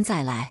明天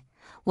再来，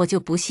我就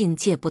不信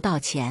借不到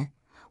钱。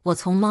我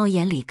从猫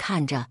眼里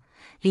看着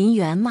林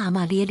园骂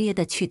骂咧咧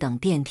地去等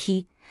电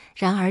梯，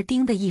然而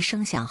叮的一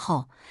声响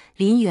后，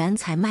林园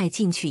才迈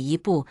进去一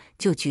步，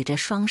就举着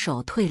双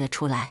手退了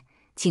出来。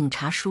警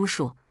察叔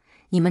叔，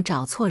你们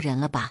找错人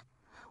了吧？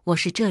我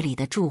是这里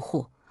的住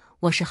户，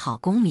我是好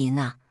公民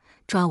啊，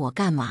抓我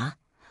干嘛？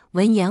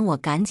闻言我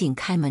赶紧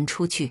开门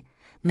出去，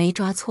没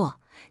抓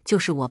错，就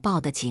是我报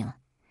的警。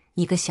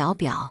你个小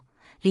婊！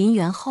林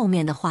园后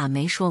面的话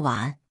没说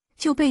完，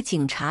就被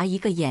警察一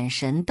个眼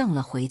神瞪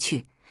了回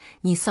去。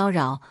你骚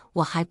扰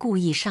我还故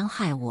意伤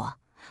害我，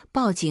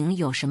报警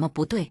有什么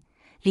不对？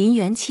林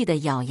元气得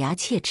咬牙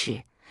切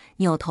齿，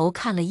扭头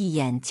看了一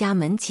眼家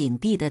门紧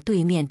闭的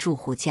对面住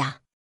户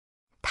家，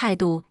态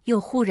度又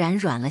忽然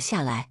软了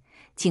下来。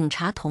警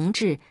察同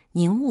志，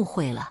您误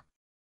会了，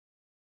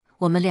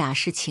我们俩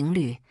是情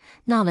侣，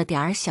闹了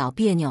点小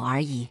别扭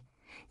而已。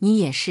你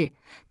也是，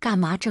干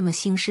嘛这么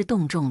兴师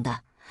动众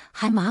的，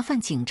还麻烦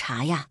警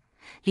察呀？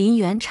林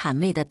元谄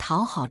媚地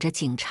讨好着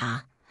警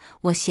察。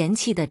我嫌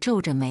弃地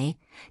皱着眉，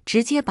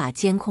直接把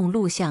监控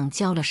录像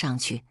交了上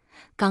去。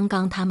刚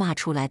刚他骂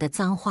出来的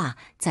脏话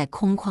在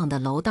空旷的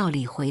楼道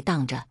里回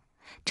荡着，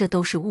这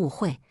都是误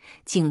会。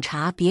警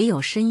察别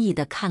有深意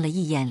地看了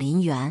一眼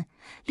林元，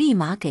立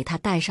马给他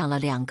戴上了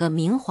2个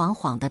明晃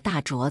晃的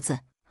大镯子。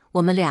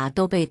我们俩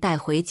都被带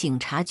回警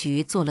察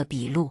局做了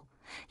笔录。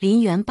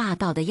林元霸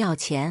道的要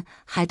钱，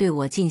还对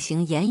我进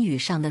行言语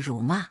上的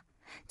辱骂，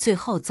最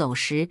后走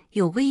时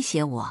又威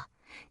胁我。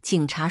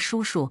警察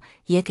叔叔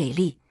也给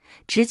力，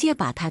直接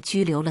把他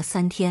拘留了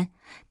3天。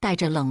戴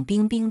着冷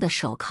冰冰的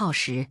手铐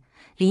时，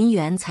林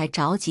元才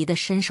着急地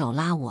伸手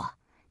拉我：“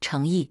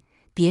诚意，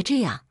别这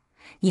样，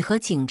你和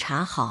警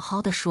察好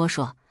好的说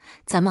说，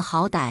咱们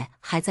好歹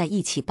还在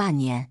一起半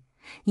年，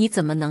你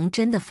怎么能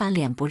真的翻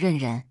脸不认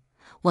人？”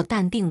我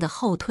淡定地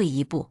后退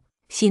一步，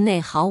心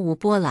内毫无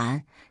波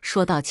澜。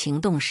说到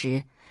情动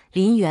时，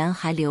林元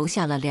还流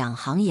下了2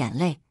行眼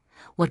泪。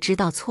我知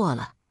道错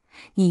了，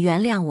你原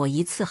谅我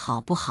一次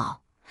好不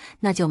好？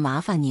那就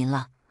麻烦您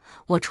了。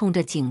我冲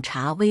着警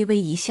察微微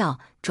一笑，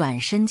转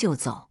身就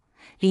走。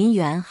林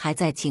元还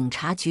在警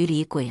察局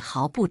里鬼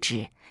嚎不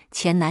止，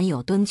前男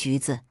友蹲局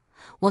子。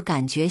我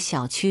感觉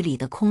小区里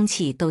的空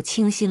气都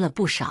清新了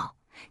不少，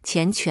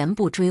钱全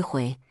部追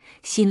回，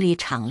心里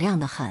敞亮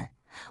得很。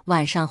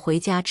晚上回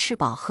家吃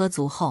饱喝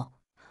足后，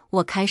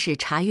我开始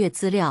查阅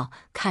资料，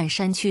看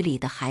山区里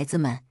的孩子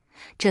们。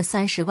这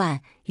30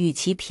万与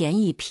其便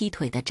宜劈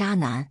腿的渣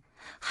男，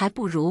还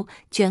不如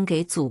捐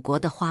给祖国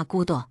的花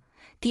骨朵。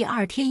第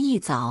2天一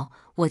早，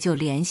我就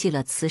联系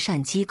了慈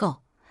善机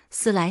构，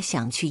思来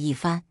想去一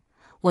番，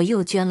我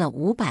又捐了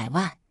500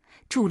万，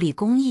助力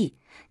公益。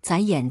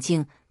咱眼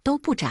睛都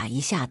不眨一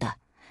下的。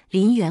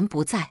林元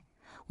不在，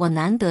我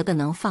难得的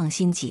能放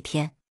心几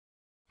天。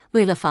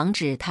为了防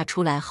止他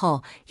出来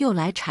后又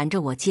来缠着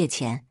我借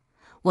钱，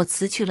我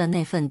辞去了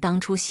那份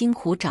当初辛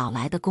苦找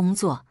来的工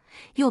作，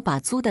又把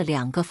租的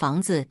2个房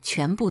子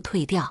全部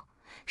退掉。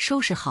收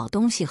拾好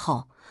东西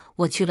后，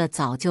我去了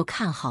早就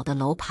看好的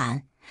楼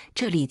盘。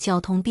这里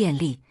交通便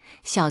利，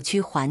小区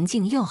环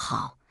境又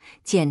好，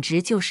简直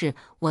就是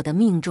我的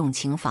命中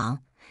情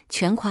房。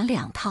全款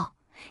2套，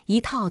一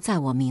套在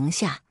我名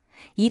下，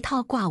一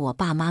套挂我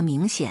爸妈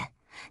名险。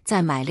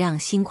再买辆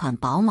新款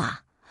宝马。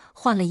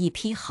换了一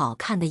批好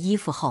看的衣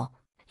服后，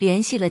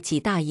联系了几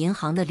大银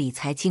行的理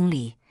财经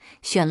理，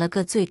选了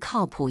个最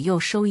靠谱又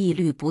收益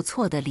率不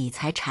错的理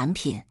财产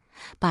品，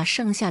把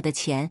剩下的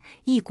钱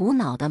一股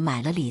脑的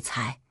买了理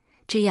财。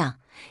这样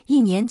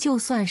1年就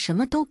算什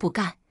么都不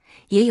干，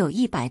也有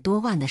100多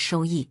万的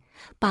收益。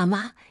爸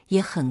妈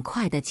也很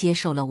快的接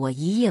受了我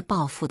一夜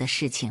暴富的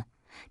事情，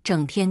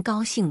整天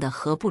高兴的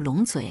合不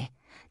拢嘴。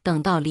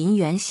等到林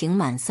元刑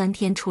满3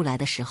天出来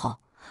的时候，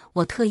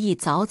我特意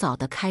早早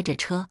的开着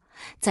车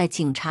在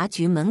警察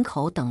局门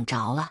口等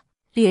着了。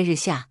烈日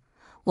下，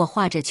我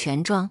化着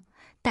全妆，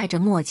戴着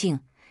墨镜，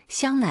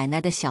香奶奶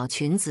的小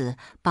裙子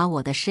把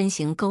我的身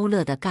形勾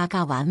勒得嘎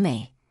嘎完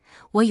美。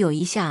我有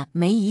一下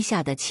没一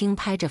下地轻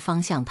拍着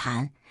方向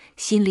盘，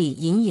心里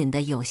隐隐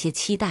的有些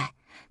期待。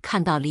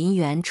看到林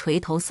元垂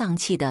头丧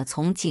气地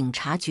从警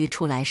察局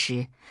出来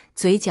时，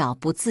嘴角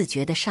不自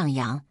觉地上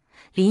扬。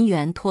林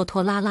元拖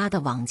拖拉拉地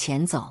往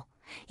前走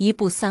，1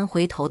步3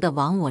回头地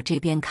往我这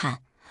边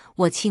看。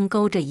我轻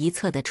勾着一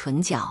侧的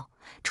唇角，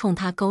冲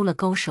他勾了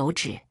勾手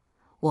指。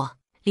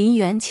林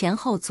元前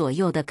后左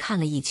右地看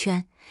了一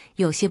圈，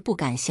有些不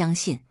敢相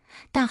信，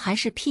但还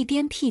是屁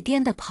颠屁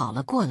颠地跑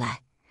了过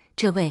来。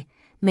这位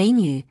美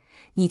女，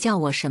你叫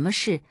我什么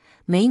事？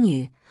美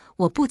女。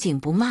我不紧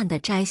不慢地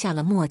摘下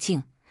了墨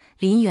镜。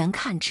林元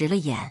看直了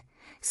眼，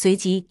随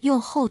即又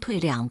后退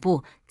2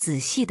步，仔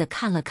细地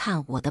看了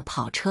看我的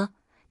跑车。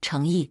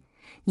诚意，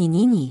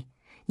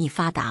你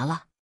发达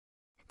了，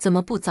怎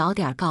么不早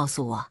点告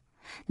诉我？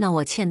那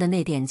我欠的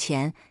那点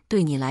钱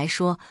对你来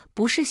说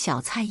不是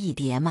小菜一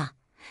碟吗？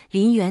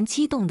林元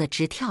激动得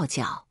直跳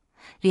脚，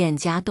脸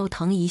颊都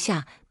腾一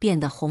下变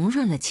得红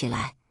润了起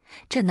来。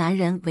这男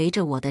人围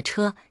着我的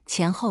车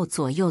前后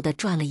左右地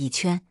转了一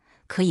圈。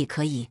可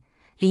以。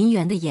林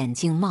元的眼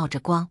睛冒着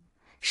光。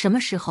什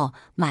么时候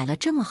买了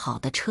这么好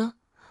的车？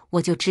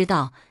我就知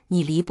道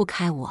你离不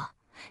开我。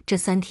这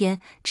3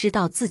天知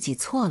道自己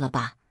错了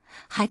吧？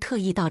还特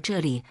意到这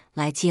里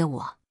来接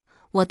我。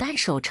我单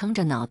手撑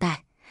着脑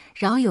袋，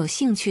饶有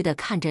兴趣地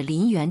看着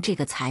林元这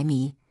个财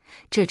迷。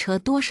这车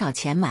多少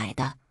钱买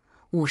的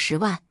？50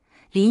万。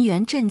林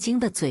元震惊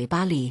的嘴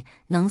巴里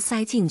能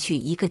塞进去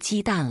1个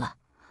鸡蛋了。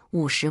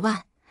50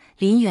万。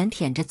林元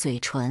舔着嘴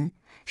唇，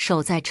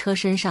手在车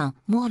身上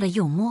摸了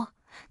又摸，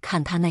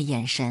看他那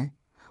眼神，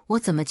我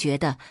怎么觉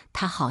得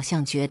他好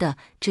像觉得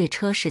这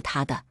车是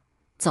他的？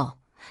走，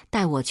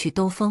带我去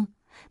兜风，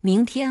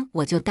明天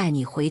我就带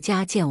你回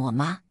家见我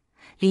妈。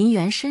林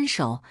园伸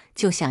手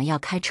就想要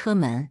开车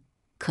门，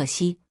可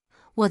惜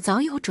我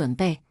早有准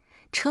备，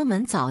车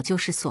门早就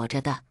是锁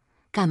着的。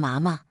干嘛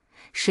嘛？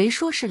谁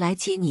说是来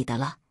接你的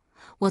了？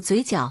我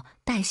嘴角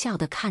带笑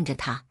地看着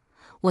他，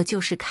我就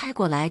是开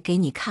过来给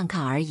你看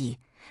看而已。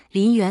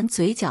林园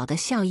嘴角的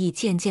笑意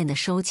渐渐地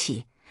收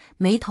起，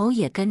眉头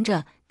也跟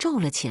着皱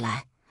了起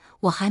来。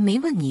我还没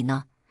问你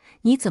呢，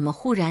你怎么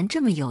忽然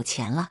这么有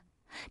钱了？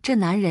这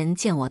男人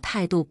见我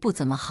态度不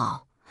怎么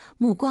好，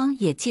目光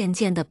也渐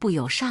渐地不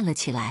友善了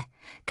起来，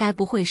该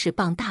不会是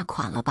傍大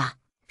款了吧？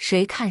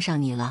谁看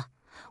上你了？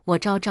我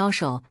招招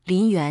手，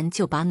林园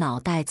就把脑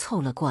袋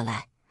凑了过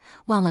来。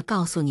忘了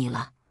告诉你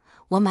了，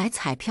我买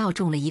彩票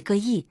中了1个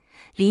亿。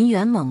林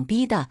园懵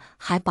逼的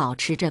还保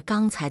持着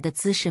刚才的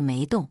姿势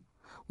没动，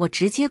我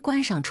直接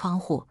关上窗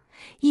户，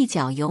一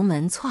脚油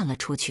门窜了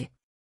出去。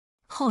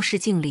后视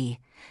镜里，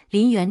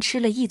林园吃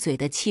了一嘴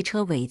的汽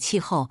车尾气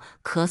后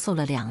咳嗽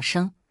了2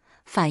声，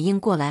反应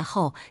过来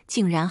后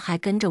竟然还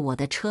跟着我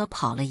的车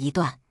跑了一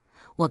段。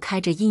我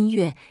开着音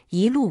乐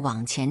一路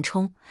往前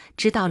冲，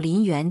直到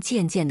林园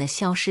渐渐地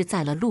消失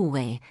在了路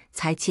尾，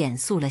才减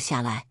速了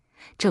下来。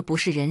这不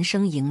是人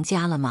生赢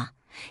家了吗？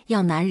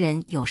要男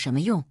人有什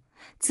么用？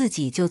自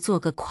己就做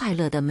个快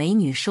乐的美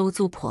女收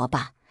租婆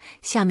吧。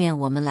下面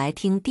我们来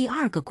听第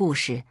2个故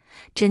事。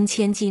真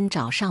千金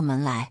找上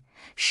门来，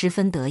十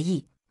分得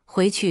意，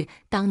回去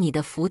当你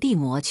的伏地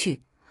魔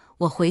去。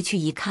我回去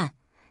一看，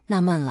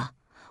纳闷了，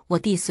我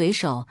弟随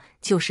手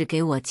就是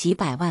给我几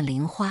百万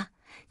零花，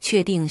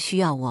确定需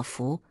要我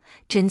扶。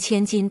真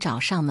千金找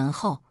上门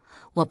后，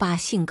我爸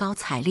兴高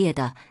采烈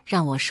地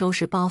让我收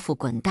拾包袱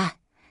滚蛋，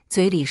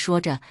嘴里说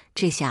着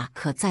这下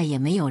可再也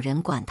没有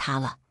人管他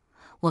了。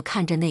我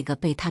看着那个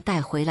被他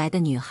带回来的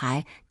女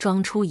孩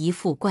装出一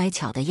副乖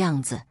巧的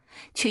样子，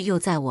却又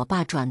在我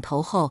爸转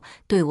头后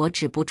对我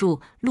止不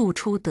住露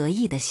出得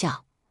意的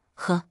笑。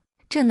呵，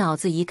这脑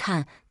子一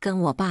看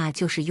跟我爸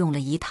就是用了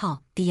一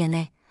套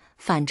DNA。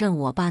 反正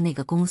我爸那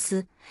个公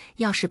司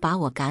要是把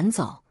我赶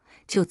走，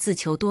就自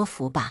求多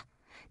福吧。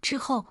之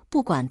后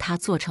不管他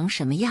做成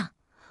什么样，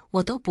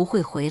我都不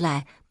会回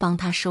来帮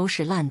他收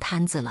拾烂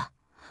摊子了。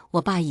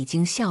我爸已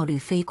经效率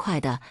飞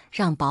快地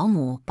让保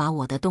姆把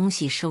我的东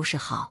西收拾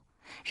好，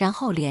然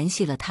后联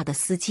系了他的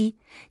司机，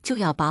就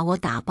要把我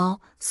打包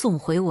送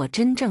回我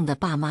真正的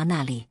爸妈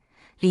那里。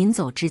临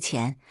走之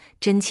前，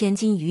真千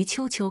金于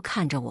秋秋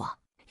看着我，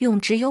用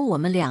只有我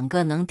们2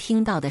个能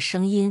听到的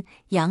声音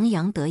洋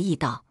洋得意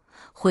道：“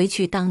回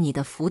去当你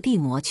的伏地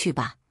魔去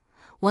吧。”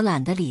我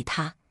懒得理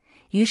他，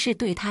于是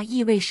对他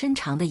意味深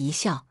长的一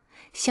笑，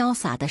潇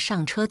洒地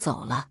上车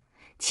走了。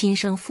亲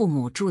生父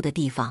母住的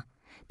地方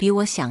比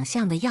我想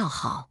象的要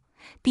好，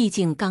毕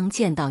竟刚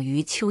见到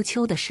于秋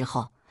秋的时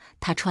候，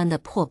她穿得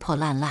破破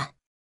烂烂。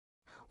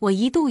我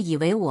一度以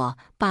为我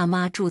爸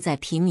妈住在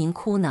贫民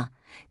窟呢，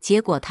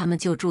结果他们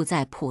就住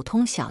在普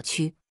通小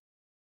区。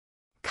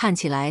看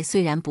起来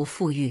虽然不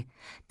富裕，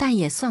但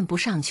也算不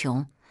上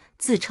穷。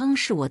自称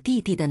是我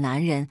弟弟的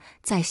男人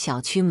在小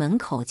区门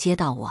口接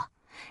到我，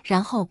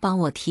然后帮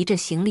我提着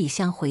行李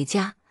箱回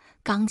家。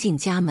刚进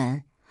家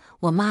门，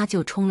我妈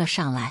就冲了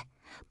上来，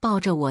抱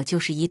着我就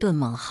是一顿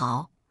猛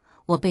嚎。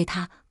我被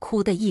他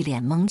哭得一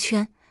脸蒙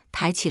圈，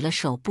抬起了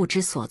手不知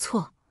所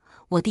措。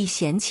我弟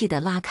嫌弃地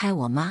拉开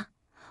我妈，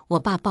我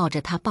爸抱着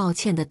他抱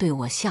歉地对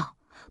我笑：“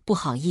不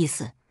好意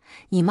思，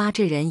你妈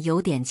这人有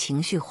点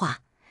情绪化，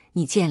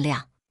你见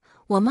谅。”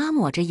我妈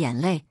抹着眼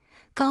泪，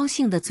高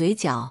兴的嘴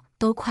角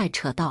都快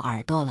扯到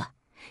耳朵了。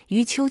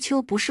于秋秋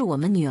不是我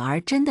们女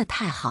儿真的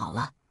太好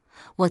了，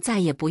我再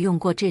也不用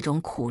过这种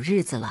苦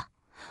日子了。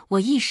我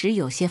一时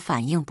有些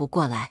反应不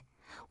过来。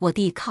我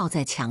弟靠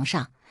在墙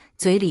上，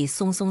嘴里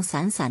松松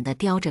散散地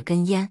叼着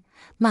根烟，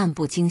漫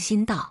不经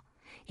心道：“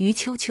于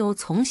秋秋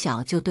从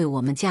小就对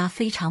我们家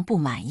非常不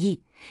满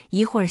意，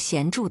一会儿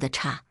嫌住的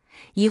差，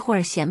一会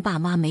儿嫌爸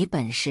妈没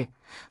本事，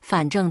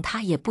反正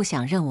他也不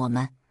想认我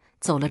们。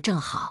走了正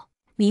好，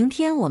明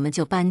天我们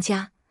就搬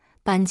家。”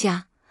搬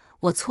家？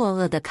我错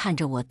愕地看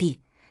着我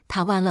弟，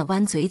他弯了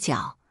弯嘴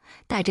角，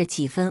带着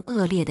几分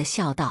恶劣的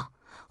笑道：“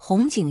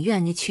红景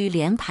苑区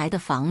连排的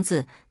房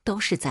子都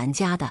是咱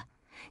家的，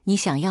你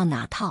想要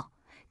哪套？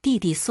弟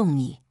弟送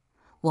你。”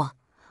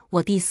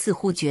我弟似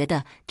乎觉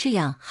得这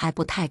样还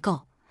不太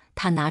够，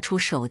他拿出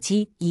手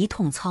机一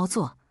通操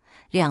作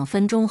，2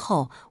分钟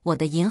后，我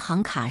的银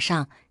行卡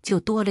上就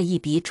多了一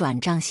笔转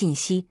账信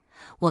息。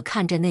我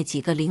看着那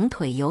几个零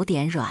腿有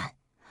点软。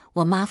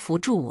我妈扶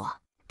住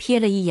我，瞥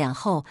了一眼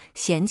后，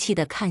嫌弃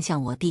地看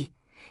向我弟：“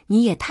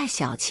你也太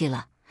小气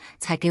了，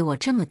才给我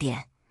这么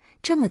点，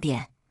这么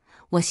点。”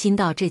我心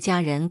道这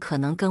家人可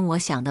能跟我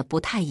想的不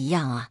太一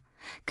样啊，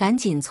赶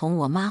紧从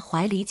我妈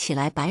怀里起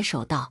来摆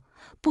手道：“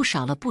不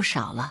少了，不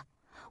少了。”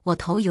我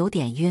头有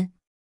点晕。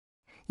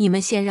你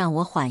们先让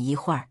我缓一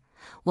会儿。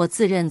我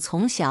自认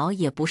从小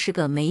也不是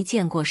个没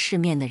见过世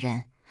面的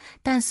人，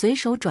但随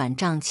手转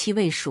账7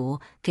位数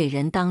给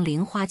人当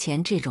零花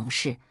钱这种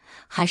事，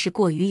还是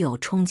过于有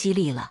冲击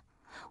力了。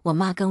我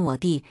妈跟我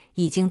弟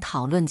已经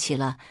讨论起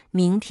了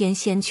明天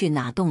先去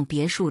哪栋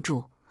别墅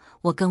住。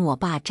我跟我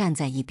爸站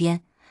在一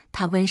边，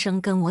他温声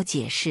跟我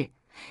解释：“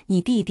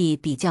你弟弟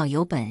比较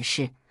有本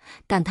事，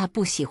但他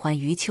不喜欢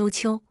于秋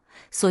秋，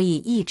所以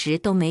一直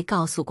都没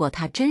告诉过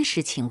他真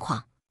实情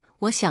况。”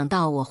我想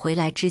到我回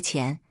来之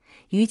前，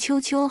于秋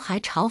秋还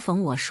嘲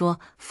讽我说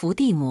伏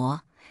地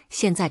魔，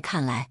现在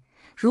看来，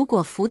如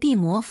果伏地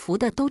魔伏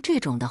的都这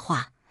种的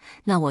话，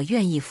那我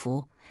愿意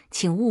服，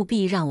请务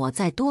必让我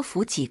再多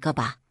服几个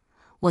吧。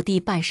我弟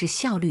办事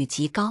效率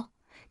极高，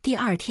第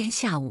二天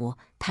下午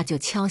他就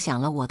敲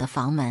响了我的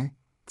房门：“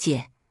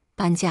姐，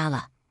搬家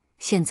了。”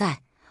现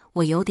在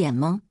我有点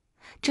懵，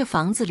这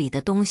房子里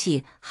的东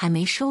西还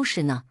没收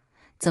拾呢，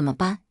怎么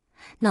搬？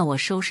那我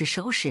收拾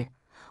收拾。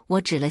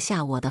我指了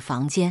下我的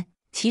房间，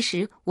其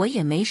实我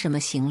也没什么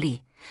行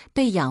李。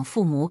被养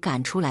父母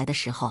赶出来的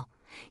时候，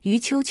于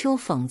秋秋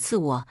讽刺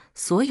我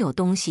所有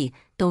东西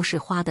都是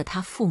花的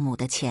他父母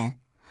的钱。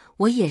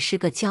我也是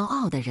个骄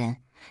傲的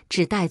人，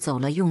只带走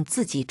了用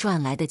自己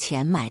赚来的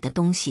钱买的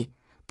东西。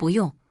不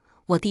用，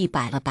我弟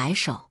摆了摆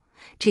手，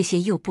这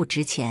些又不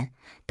值钱，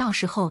到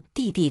时候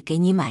弟弟给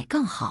你买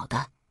更好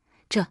的。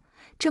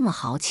这么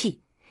豪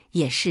气，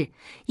也是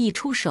一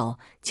出手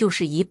就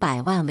是以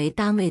100万为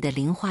单位的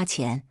零花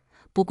钱。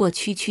不过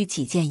区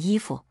几件衣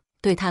服，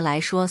对他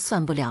来说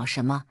算不了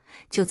什么。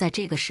就在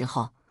这个时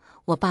候，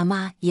我爸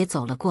妈也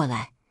走了过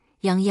来。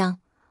泱泱，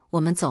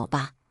我们走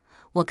吧。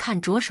我看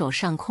着手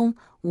上空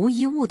无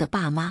一物的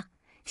爸妈，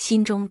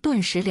心中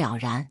顿时了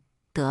然。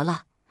得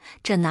了，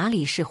这哪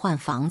里是换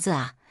房子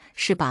啊，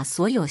是把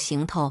所有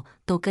行头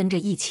都跟着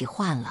一起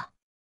换了。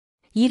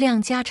一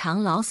辆加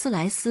长劳斯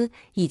莱斯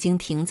已经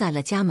停在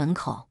了家门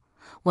口，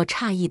我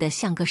诧异的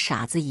像个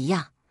傻子一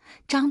样，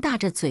张大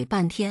着嘴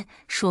半天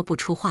说不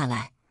出话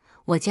来。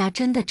我家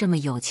真的这么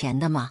有钱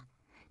的吗？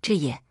这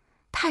也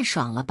太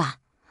爽了吧！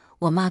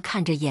我妈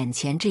看着眼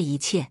前这一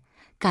切，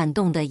感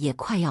动的也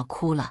快要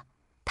哭了。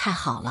太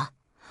好了，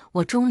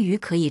我终于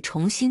可以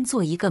重新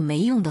做一个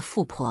没用的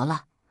富婆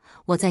了。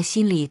我在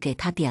心里给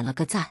她点了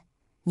个赞。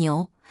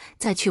牛！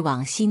在去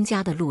往新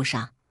家的路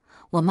上，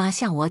我妈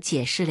向我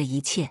解释了一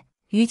切。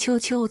于秋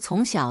秋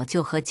从小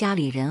就和家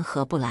里人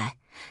合不来，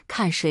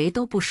看谁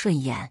都不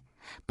顺眼，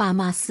爸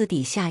妈私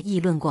底下议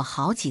论过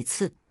好几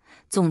次，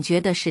总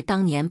觉得是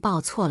当年抱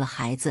错了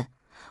孩子。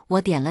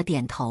我点了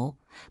点头，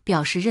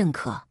表示认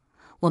可。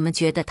我们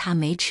觉得他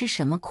没吃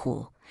什么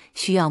苦，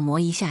需要磨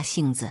一下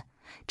性子，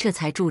这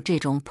才住这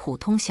种普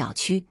通小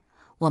区。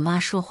我妈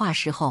说话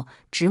时候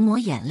直抹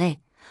眼泪，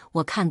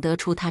我看得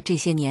出她这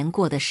些年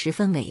过得十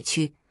分委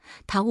屈。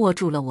她握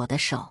住了我的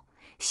手，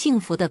幸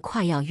福的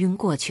快要晕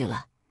过去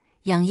了。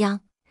泱泱，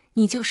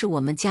你就是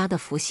我们家的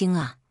福星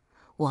啊！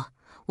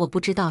我不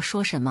知道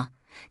说什么，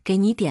给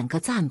你点个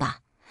赞吧。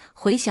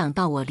回想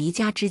到我离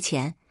家之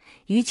前，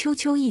于秋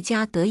秋一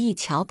家得意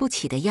瞧不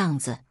起的样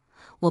子，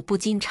我不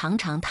禁长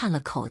长叹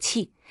了口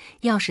气。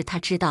要是他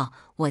知道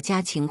我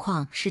家情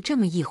况是这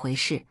么一回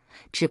事，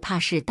只怕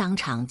是当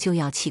场就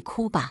要气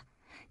哭吧。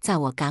在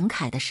我感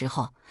慨的时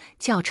候，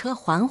轿车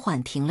缓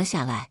缓停了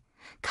下来。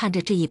看着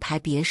这一排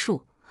别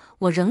墅，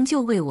我仍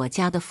旧为我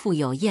家的富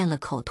有咽了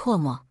口唾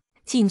沫。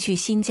进去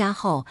新家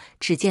后，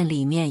只见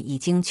里面已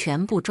经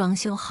全部装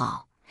修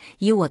好。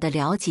以我的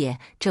了解，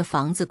这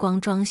房子光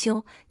装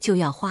修就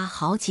要花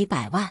好几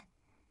百万。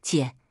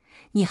姐，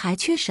你还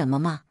缺什么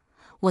吗？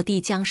我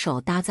弟将手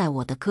搭在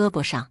我的胳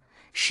膊上，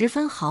十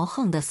分豪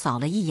横地扫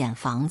了一眼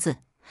房子。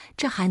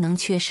这还能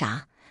缺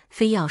啥？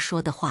非要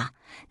说的话，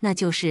那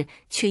就是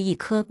缺一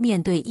颗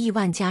面对亿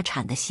万家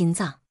产的心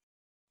脏。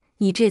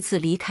你这次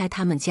离开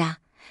他们家，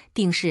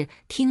定是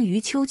听于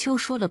秋秋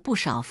说了不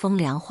少风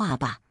凉话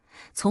吧？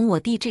从我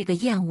弟这个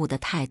厌恶的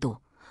态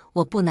度，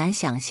我不难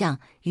想象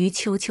于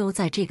秋秋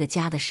在这个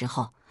家的时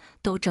候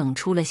都整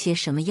出了些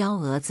什么幺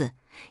蛾子。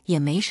也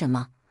没什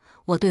么，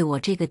我对我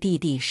这个弟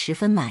弟十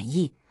分满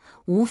意，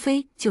无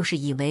非就是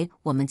以为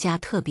我们家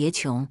特别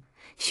穷，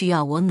需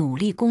要我努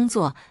力工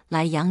作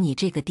来养你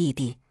这个弟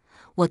弟。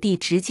我弟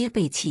直接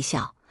被气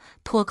笑，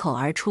脱口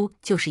而出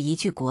就是一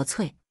句国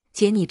粹：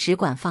姐你只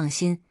管放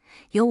心，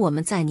有我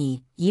们在，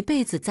你一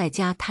辈子在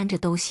家瘫着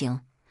都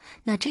行。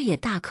那这也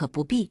大可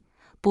不必。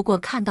不过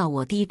看到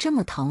我弟这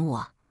么疼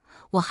我，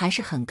我还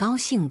是很高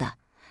兴的。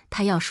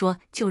他要说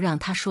就让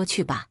他说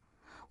去吧，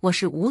我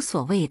是无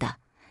所谓的。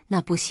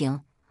那不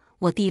行，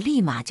我弟立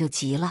马就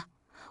急了。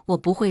我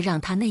不会让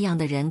他那样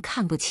的人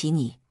看不起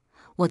你。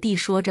我弟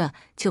说着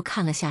就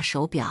看了下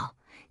手表，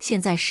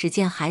现在时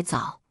间还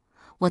早，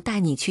我带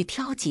你去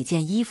挑几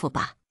件衣服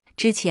吧。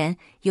之前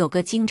有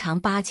个经常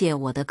巴结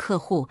我的客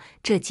户，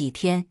这几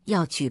天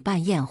要举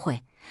办宴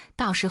会，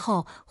到时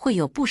候会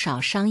有不少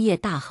商业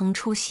大亨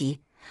出席。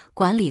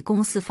管理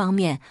公司方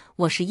面，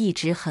我是一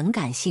直很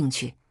感兴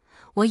趣。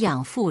我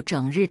养父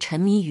整日沉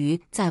迷于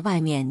在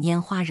外面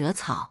拈花惹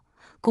草，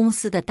公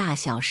司的大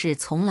小事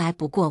从来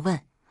不过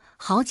问。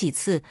好几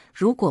次，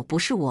如果不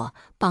是我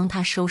帮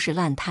他收拾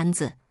烂摊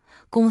子，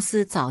公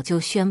司早就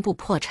宣布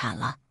破产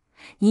了。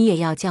你也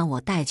要将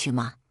我带去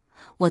吗？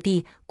我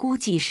弟估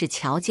计是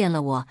瞧见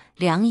了我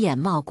两眼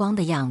冒光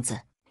的样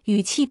子，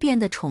语气变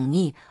得宠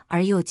溺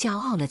而又骄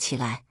傲了起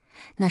来。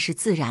那是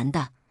自然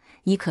的，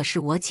你可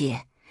是我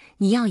姐，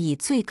你要以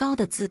最高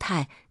的姿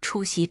态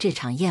出席这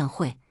场宴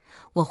会，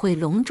我会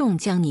隆重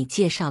将你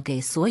介绍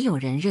给所有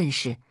人认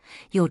识。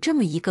有这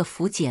么一个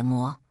福姐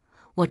膜，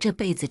我这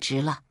辈子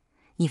值了。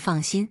你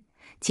放心，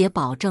姐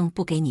保证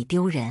不给你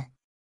丢人。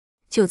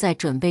就在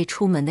准备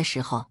出门的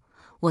时候，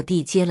我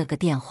弟接了个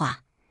电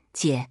话：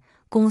姐，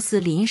公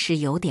司临时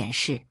有点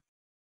事，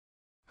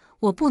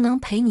我不能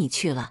陪你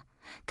去了。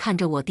看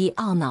着我弟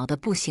懊恼的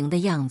不行的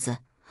样子，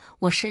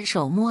我伸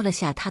手摸了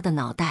下他的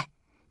脑袋。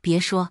别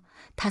说，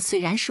他虽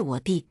然是我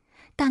弟，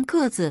但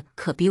个子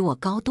可比我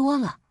高多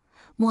了。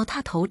摸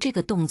他头这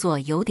个动作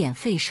有点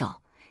费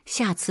手，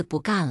下次不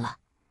干了。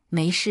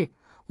没事，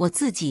我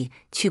自己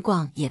去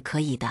逛也可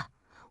以的。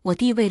我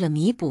弟为了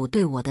弥补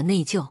对我的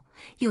内疚，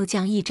又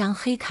将一张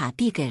黑卡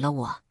递给了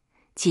我。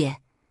姐，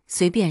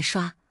随便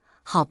刷。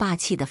好霸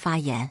气的发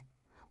言，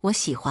我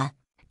喜欢。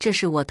这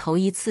是我头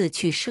一次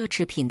去奢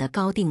侈品的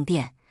高定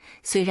店，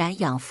虽然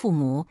养父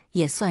母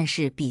也算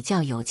是比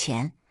较有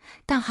钱，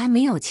但还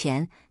没有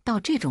钱到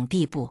这种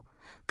地步。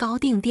高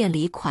定店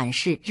里款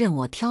式任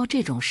我挑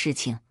这种事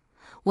情，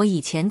我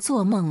以前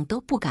做梦都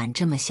不敢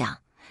这么想。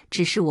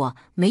只是我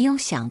没有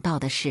想到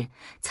的是，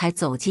才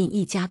走进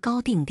一家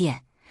高定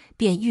店，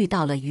便遇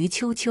到了于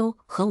秋秋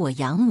和我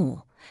养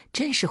母，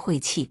真是晦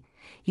气。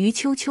于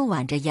秋秋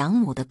挽着养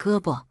母的胳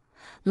膊，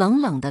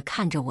冷冷地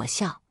看着我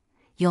笑：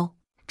哟，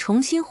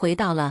重新回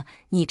到了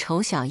你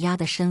丑小鸭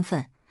的身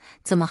份，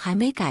怎么还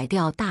没改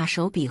掉大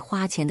手笔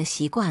花钱的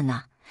习惯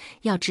呢？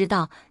要知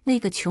道那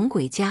个穷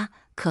鬼家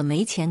可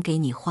没钱给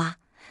你花，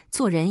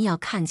做人要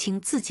看清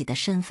自己的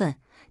身份。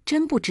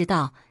真不知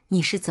道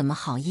你是怎么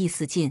好意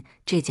思进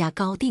这家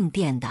高定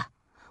店的。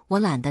我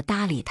懒得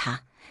搭理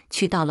他，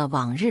去到了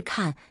往日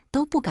看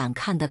都不敢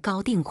看的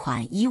高定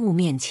款衣物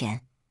面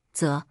前。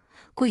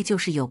贵就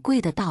是有贵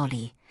的道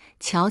理，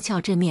瞧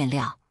瞧这面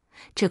料，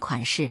这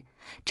款式，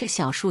这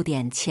小数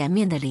点前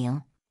面的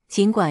零。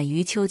尽管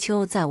于秋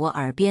秋在我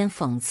耳边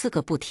讽刺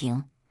个不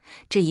停，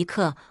这一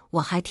刻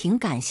我还挺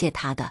感谢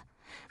他的。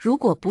如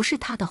果不是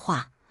他的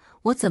话，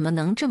我怎么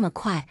能这么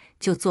快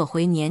就做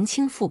回年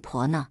轻富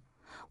婆呢？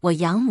我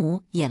养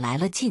母也来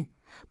了劲，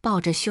抱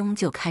着胸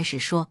就开始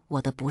说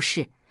我的不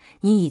是。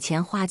你以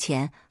前花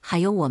钱还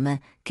有我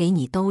们给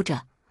你兜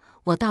着，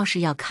我倒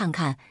是要看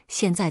看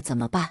现在怎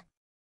么办。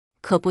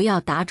可不要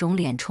打肿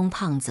脸充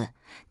胖子，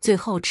最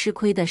后吃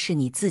亏的是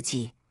你自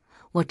己。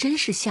我真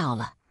是笑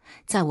了。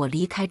在我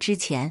离开之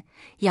前，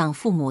养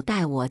父母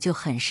待我就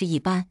很是一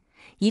般，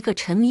一个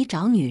沉迷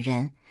找女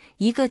人，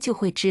一个就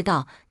会知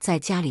道在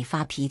家里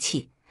发脾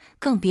气，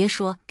更别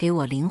说给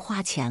我零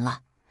花钱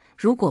了。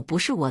如果不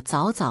是我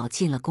早早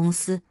进了公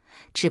司，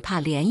只怕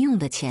连用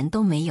的钱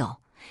都没有。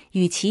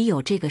与其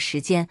有这个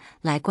时间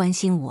来关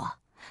心我，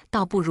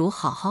倒不如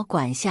好好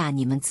管下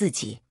你们自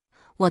己。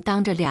我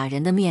当着俩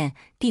人的面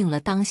订了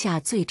当下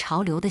最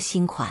潮流的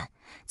新款，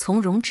从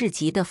容至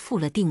极地付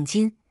了定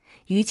金。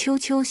于秋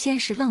秋先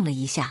是愣了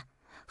一下，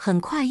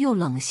很快又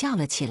冷笑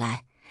了起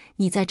来：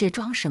你在这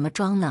装什么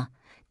装呢？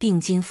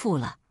定金付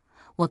了，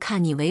我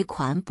看你尾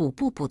款补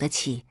不补得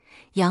起？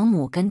养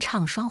母跟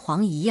唱双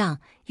簧一样，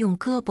用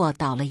胳膊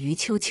倒了于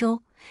秋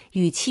秋，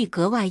语气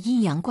格外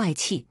阴阳怪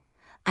气：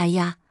哎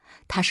呀，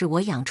他是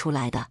我养出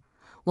来的，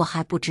我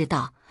还不知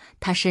道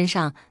他身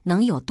上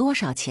能有多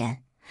少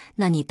钱。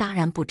那你当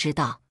然不知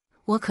道，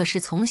我可是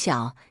从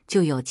小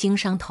就有经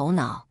商头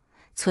脑，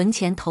存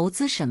钱投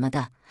资什么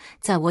的，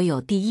在我有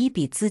第一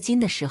笔资金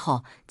的时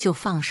候就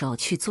放手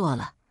去做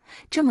了。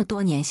这么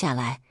多年下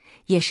来，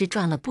也是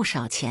赚了不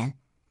少钱。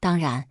当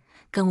然，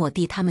跟我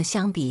弟他们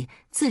相比，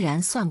自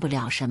然算不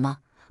了什么。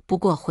不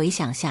过回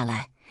想下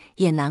来，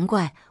也难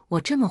怪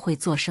我这么会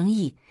做生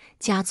意，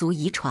家族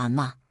遗传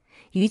嘛。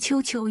于秋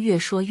秋越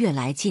说越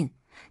来劲，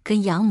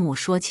跟养母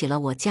说起了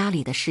我家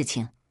里的事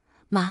情。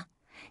妈，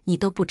你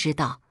都不知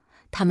道，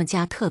他们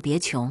家特别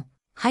穷，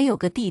还有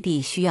个弟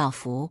弟需要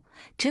扶，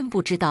真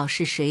不知道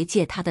是谁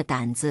借他的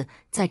胆子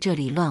在这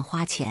里乱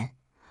花钱。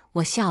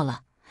我笑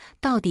了，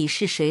到底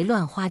是谁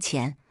乱花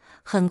钱，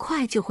很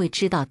快就会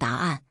知道答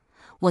案。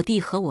我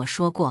弟和我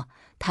说过，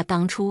他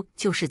当初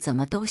就是怎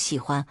么都喜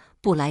欢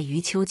不来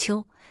于秋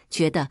秋，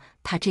觉得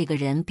他这个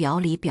人表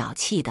里表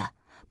气的，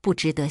不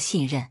值得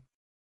信任，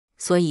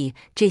所以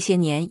这些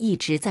年一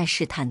直在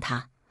试探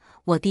他。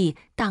我弟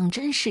当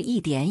真是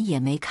一点也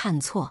没看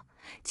错，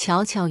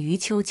瞧瞧于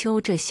秋秋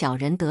这小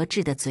人得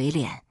志的嘴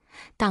脸，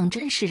当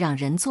真是让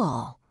人作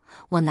呕。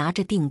我拿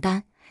着订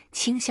单，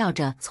轻笑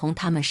着从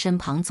他们身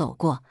旁走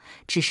过，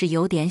只是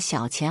有点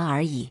小钱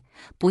而已，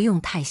不用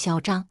太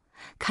嚣张。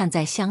看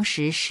在相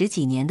识10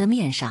几年的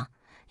面上，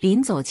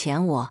临走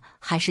前我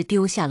还是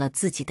丢下了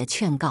自己的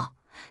劝告：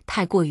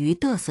太过于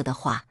嘚瑟的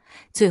话，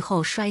最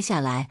后摔下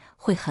来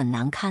会很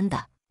难堪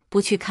的。不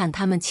去看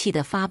他们气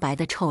得发白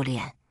的臭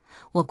脸，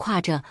我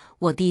挎着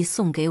我弟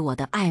送给我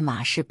的爱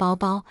马仕包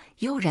包，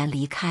悠然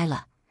离开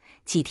了。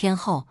几天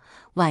后，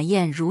晚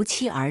宴如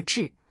期而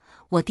至，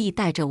我弟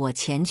带着我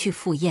前去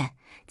赴宴，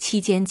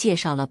期间介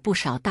绍了不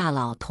少大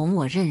佬同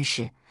我认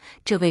识，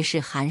这位是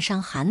韩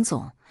商韩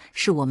总，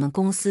是我们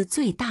公司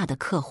最大的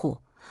客户。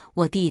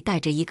我弟带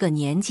着一个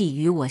年纪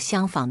与我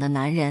相仿的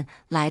男人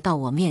来到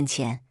我面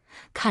前，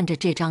看着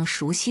这张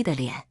熟悉的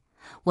脸，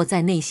我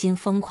在内心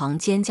疯狂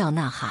尖叫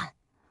呐喊：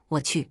我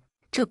去，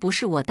这不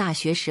是我大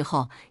学时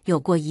候有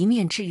过一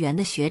面之缘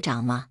的学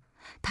长吗？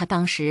他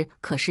当时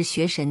可是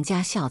学神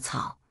家校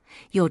草，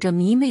有着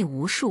迷妹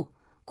无数。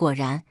果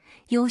然，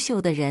优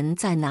秀的人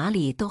在哪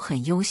里都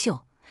很优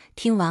秀。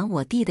听完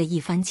我弟的一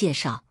番介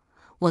绍，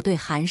我对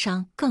韩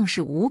商更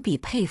是无比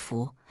佩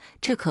服。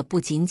这可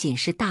不仅仅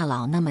是大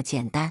佬那么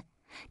简单，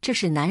这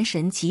是男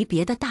神级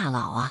别的大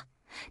佬啊！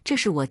这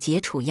是我姐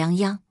楚泱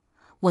泱。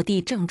我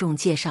弟郑重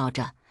介绍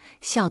着，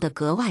笑得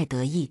格外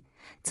得意。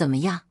怎么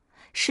样，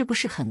是不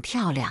是很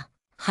漂亮？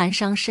韩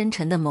商深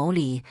沉的眸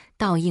里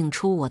倒映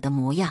出我的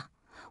模样，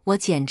我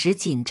简直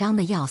紧张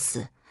得要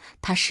死。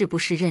他是不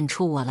是认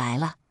出我来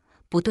了？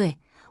不对，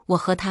我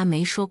和他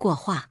没说过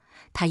话，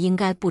他应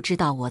该不知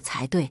道我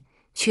才对。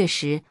确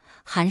实，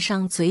韩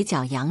商嘴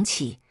角扬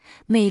起，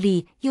魅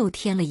力又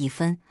添了一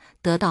分，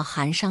得到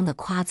韩商的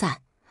夸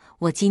赞。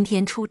我今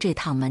天出这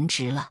趟门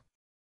值了。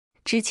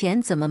之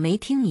前怎么没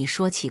听你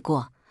说起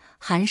过？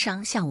韩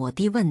商向我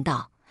弟问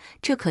道。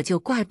这可就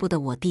怪不得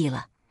我弟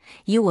了，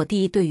以我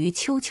弟对于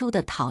秋秋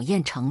的讨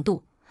厌程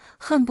度，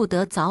恨不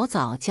得早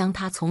早将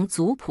他从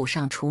族谱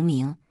上除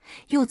名，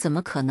又怎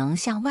么可能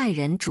向外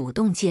人主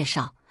动介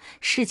绍？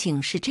事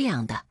情是这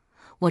样的，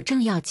我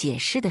正要解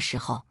释的时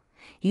候，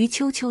于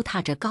秋秋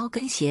踏着高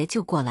跟鞋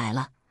就过来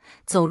了，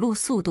走路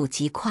速度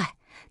极快，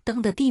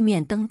蹬得地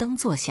面噔噔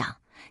作响。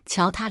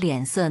瞧他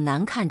脸色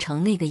难看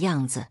成那个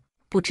样子，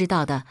不知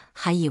道的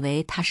还以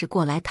为他是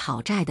过来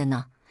讨债的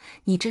呢。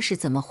你这是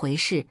怎么回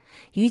事？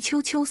于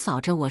秋秋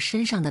扫着我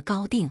身上的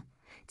高定，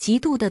嫉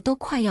妒的都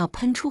快要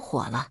喷出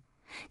火了。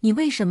你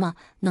为什么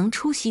能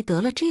出席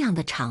得了这样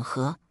的场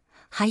合？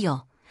还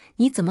有，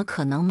你怎么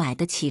可能买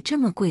得起这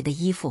么贵的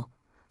衣服？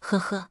呵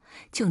呵，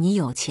就你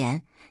有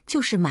钱，就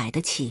是买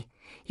得起，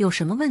有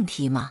什么问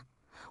题吗？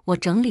我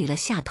整理了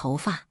下头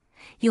发，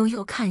悠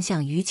悠看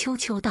向于秋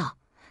秋道：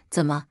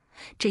怎么，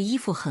这衣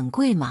服很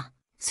贵吗？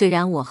虽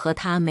然我和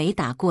他没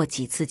打过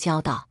几次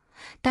交道，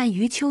但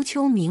于秋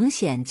秋明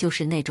显就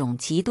是那种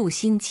嫉妒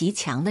心极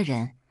强的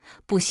人，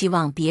不希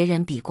望别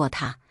人比过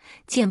他，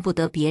见不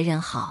得别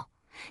人好。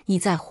你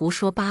在胡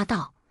说八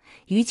道！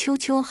于秋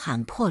秋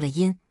喊破了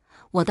音，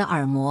我的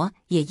耳膜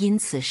也因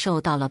此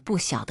受到了不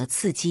小的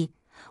刺激。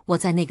我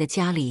在那个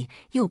家里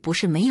又不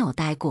是没有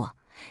待过，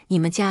你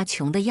们家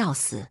穷得要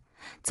死，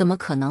怎么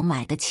可能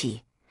买得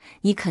起？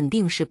你肯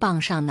定是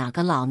傍上哪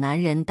个老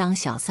男人当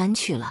小三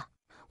去了。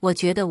我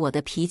觉得我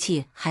的脾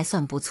气还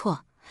算不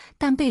错，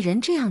但被人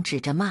这样指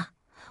着骂，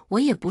我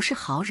也不是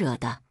好惹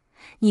的。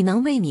你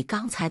能为你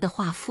刚才的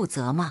话负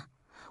责吗？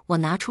我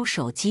拿出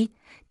手机，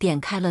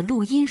点开了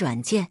录音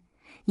软件。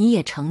你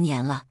也成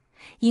年了，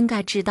应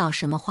该知道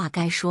什么话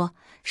该说，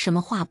什么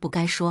话不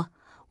该说。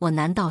我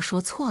难道说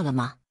错了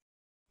吗？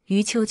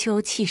于秋秋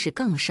气势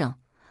更盛，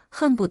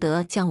恨不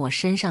得将我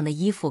身上的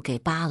衣服给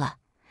扒了。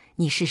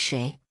你是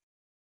谁？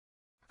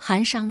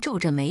韩商皱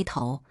着眉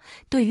头，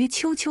对于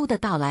秋秋的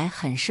到来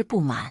很是不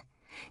满。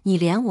你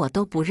连我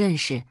都不认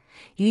识？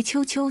于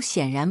秋秋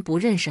显然不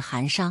认识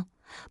韩商，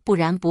不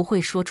然不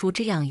会说出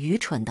这样愚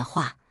蠢的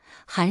话。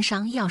韩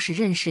商要是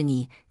认识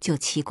你就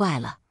奇怪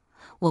了。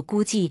我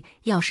估计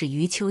要是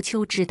于秋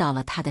秋知道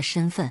了他的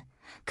身份，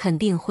肯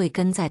定会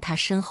跟在他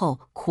身后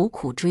苦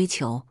苦追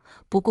求。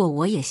不过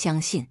我也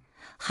相信，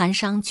韩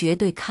商绝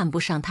对看不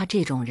上他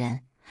这种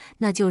人。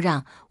那就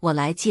让我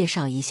来介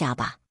绍一下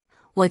吧。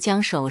我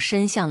将手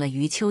伸向了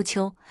于秋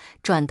秋，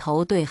转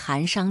头对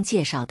韩商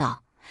介绍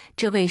道：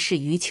这位是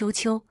于秋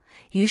秋，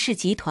于氏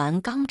集团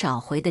刚找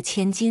回的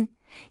千金。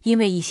因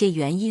为一些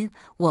原因，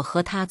我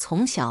和他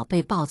从小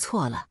被抱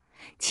错了，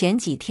前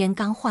几天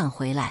刚换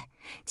回来。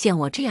见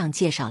我这样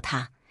介绍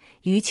他，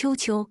于秋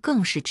秋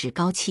更是趾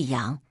高气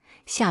扬，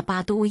下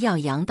巴都要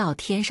扬到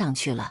天上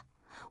去了。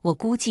我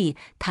估计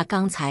他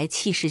刚才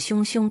气势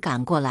汹汹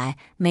赶过来，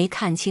没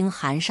看清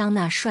韩商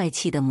那帅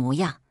气的模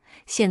样，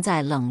现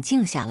在冷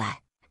静下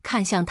来，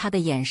看向他的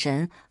眼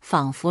神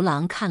仿佛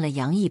狼看了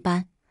羊一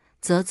般。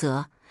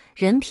啧，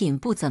人品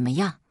不怎么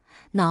样，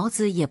脑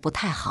子也不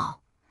太好。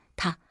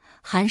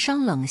韩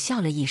商冷笑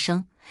了一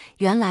声，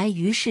原来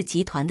于氏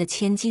集团的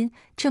千金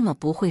这么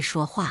不会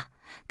说话，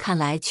看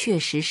来确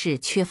实是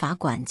缺乏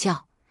管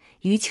教。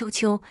于秋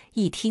秋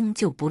一听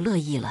就不乐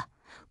意了，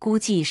估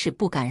计是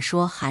不敢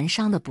说韩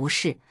商的不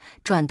是，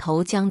转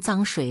头将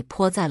脏水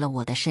泼在了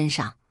我的身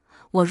上。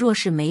我若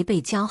是没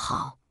被教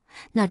好，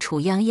那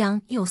楚泱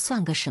泱又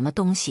算个什么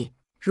东西？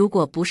如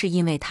果不是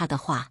因为他的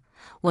话，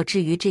我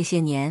至于这些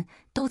年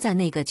都在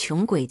那个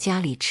穷鬼家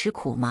里吃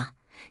苦吗？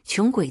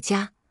穷鬼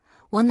家？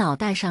我脑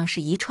袋上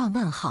是一串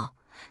问号。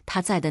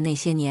他在的那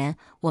些年，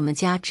我们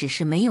家只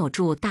是没有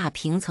住大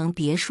平层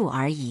别墅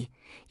而已，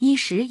衣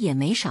食也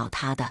没少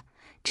他的。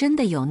真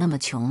的有那么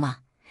穷吗？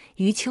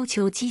于秋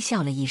秋讥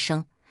笑了一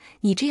声，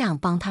你这样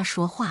帮他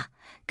说话，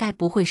该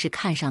不会是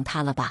看上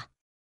他了吧？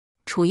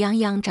楚泱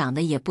泱长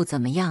得也不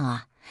怎么样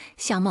啊，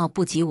相貌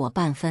不及我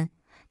半分。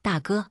大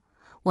哥，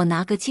我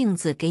拿个镜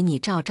子给你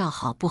照照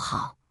好不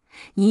好？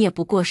你也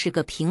不过是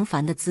个平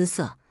凡的姿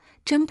色，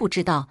真不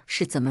知道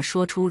是怎么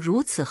说出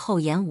如此厚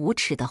颜无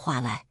耻的话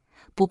来。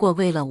不过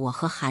为了我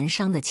和韩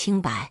商的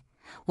清白，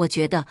我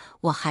觉得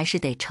我还是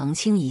得澄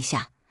清一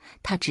下，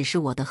他只是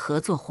我的合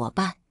作伙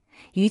伴。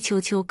于秋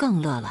秋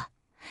更乐了，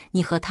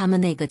你和他们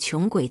那个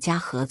穷鬼家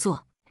合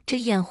作，这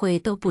宴会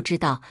都不知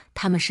道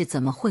他们是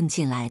怎么混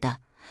进来的。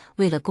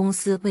为了公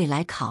司未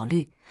来考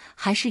虑，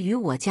还是与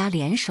我家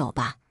联手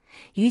吧。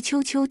于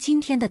秋秋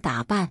今天的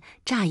打扮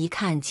乍一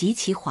看极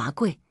其华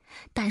贵，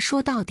但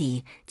说到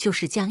底就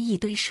是将一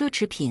堆奢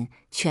侈品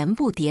全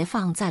部叠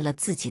放在了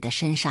自己的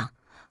身上，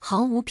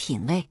毫无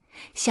品味，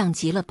像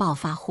极了暴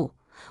发户。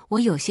我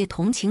有些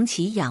同情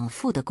其养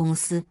父的公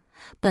司，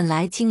本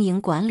来经营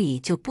管理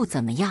就不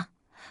怎么样，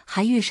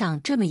还遇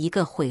上这么一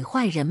个毁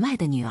坏人脉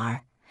的女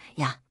儿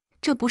呀！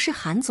这不是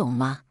韩总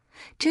吗？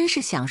真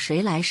是想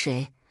谁来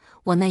谁。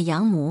我那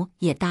养母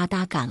也哒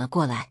哒赶了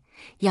过来，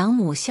养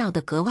母笑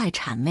得格外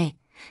谄媚，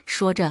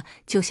说着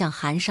就向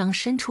韩商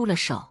伸出了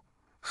手。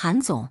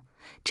韩总，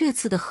这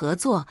次的合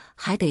作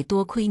还得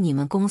多亏你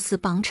们公司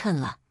帮衬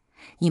了。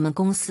你们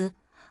公司？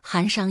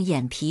韩商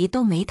眼皮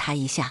都没抬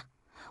一下。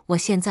我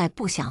现在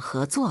不想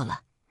合作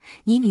了，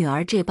你女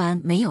儿这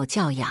般没有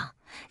教养，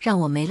让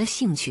我没了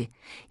兴趣。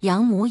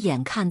养母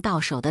眼看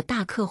到手的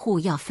大客户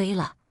要飞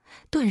了，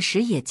顿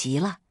时也急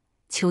了。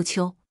秋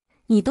秋，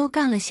你都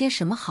干了些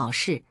什么好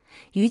事？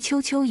于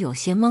秋秋有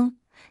些懵，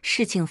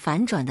事情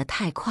反转得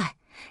太快，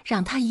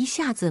让她一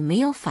下子没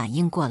有反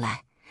应过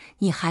来。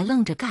你还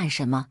愣着干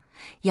什么？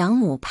养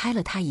母拍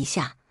了她一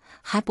下，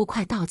还不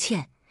快道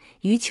歉？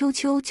于秋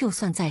秋就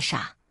算再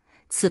傻，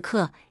此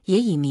刻也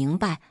已明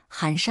白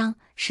韩商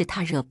是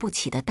他惹不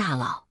起的大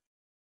佬，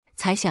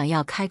才想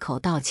要开口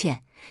道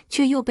歉，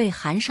却又被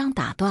韩商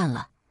打断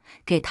了。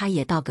给他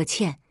也道个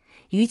歉。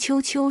于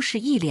秋秋是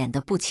一脸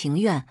的不情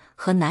愿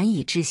和难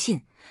以置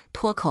信，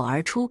脱口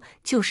而出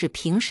就是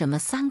凭什么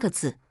3个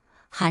字。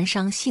韩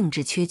商兴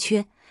致缺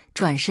缺，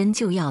转身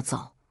就要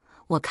走。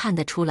我看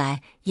得出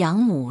来养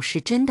母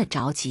是真的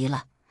着急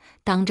了，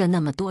当着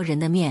那么多人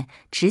的面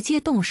直接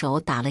动手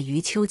打了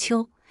于秋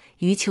秋。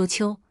于秋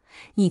秋，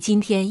你今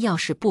天要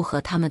是不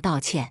和他们道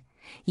歉，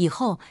以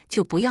后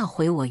就不要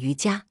回我于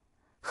家。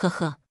呵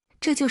呵，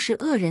这就是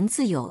恶人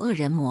自有恶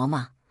人磨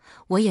嘛。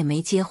我也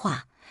没接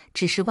话，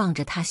只是望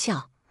着他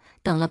笑。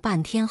等了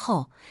半天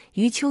后，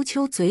于秋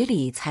秋嘴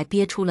里才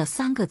憋出了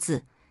3个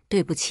字：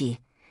对不起。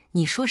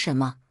你说什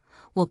么？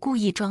我故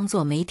意装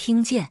作没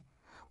听见。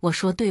我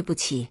说对不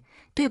起，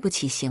对不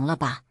起，行了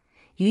吧？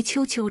于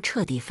秋秋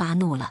彻底发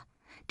怒了，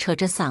扯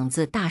着嗓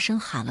子大声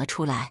喊了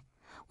出来。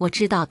我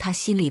知道他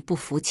心里不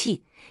服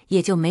气，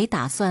也就没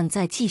打算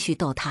再继续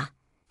逗他。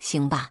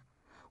行吧，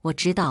我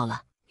知道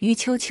了。于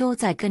秋秋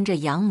在跟着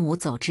养母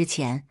走之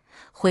前，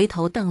回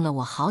头瞪了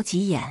我好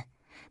几眼。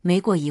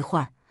没过一会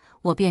儿，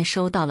我便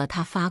收到了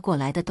他发过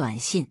来的短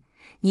信：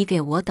你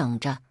给我等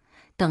着，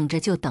等着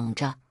就等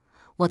着。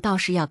我倒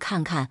是要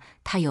看看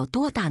他有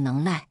多大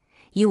能耐。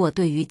以我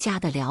对于家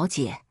的了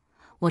解，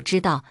我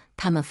知道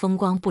他们风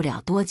光不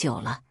了多久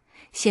了。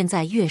现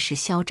在越是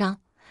嚣张，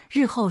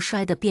日后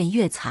摔得便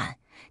越惨。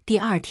第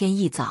二天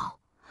一早，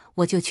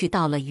我就去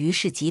到了于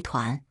氏集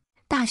团。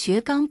大学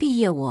刚毕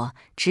业，我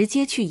直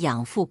接去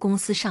养父公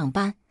司上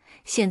班，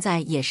现在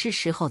也是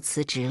时候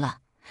辞职了。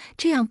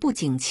这样不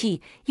景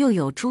气又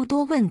有诸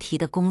多问题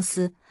的公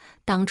司，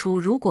当初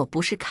如果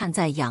不是看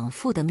在养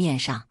父的面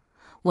上，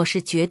我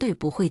是绝对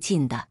不会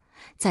进的。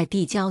在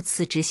递交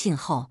辞职信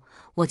后，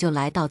我就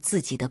来到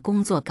自己的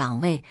工作岗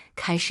位，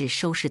开始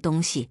收拾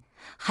东西，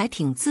还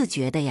挺自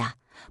觉的呀。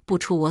不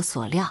出我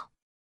所料，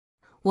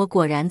我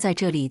果然在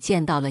这里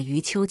见到了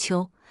于秋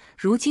秋。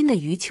如今的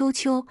于秋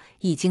秋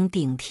已经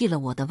顶替了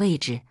我的位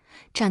置，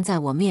站在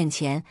我面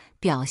前，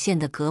表现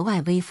得格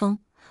外威风，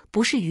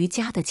不是于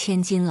家的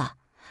千金了，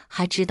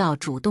还知道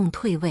主动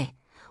退位。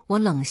我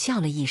冷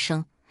笑了一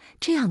声，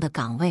这样的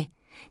岗位，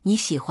你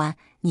喜欢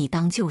你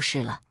当就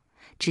是了，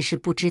只是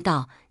不知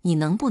道你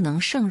能不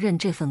能胜任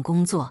这份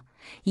工作。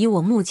以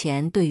我目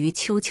前对于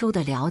秋秋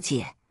的了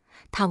解，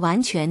她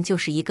完全就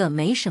是一个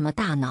没什么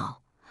大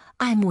脑、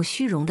爱慕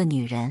虚荣的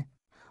女人。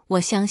我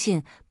相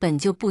信本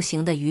就不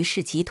行的于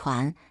氏集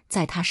团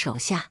在她手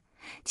下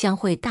将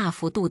会大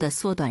幅度的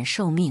缩短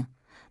寿命，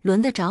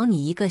轮得着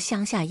你一个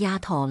乡下丫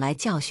头来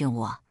教训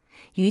我？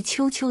于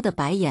秋秋的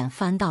白眼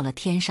翻到了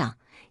天上。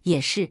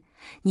也是，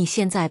你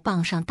现在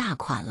傍上大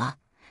款了，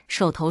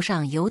手头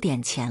上有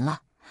点钱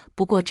了，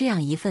不过这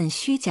样一份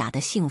虚假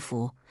的幸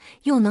福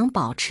又能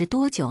保持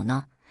多久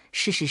呢？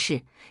是，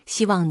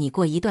希望你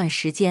过一段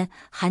时间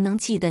还能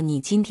记得你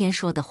今天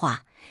说的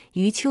话。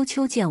于秋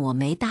秋见我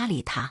没搭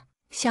理他，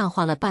笑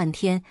话了半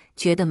天，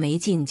觉得没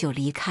劲就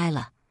离开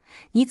了。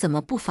你怎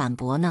么不反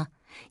驳呢？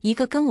一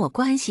个跟我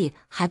关系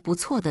还不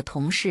错的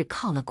同事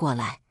靠了过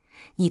来。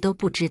你都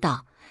不知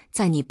道，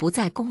在你不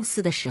在公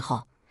司的时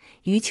候，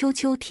于秋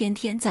秋天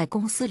天在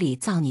公司里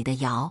造你的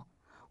谣。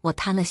我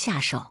摊了下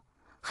手，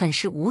很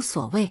是无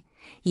所谓。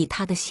以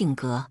他的性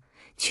格，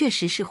确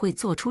实是会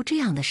做出这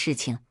样的事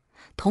情。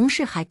同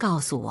事还告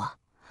诉我，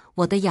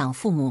我的养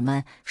父母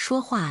们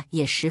说话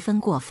也十分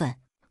过分，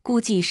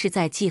估计是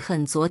在记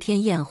恨昨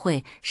天宴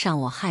会上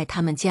我害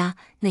他们家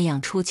那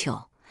样出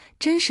糗，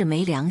真是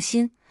没良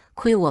心。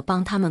亏我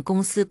帮他们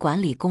公司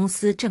管理公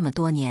司这么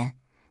多年，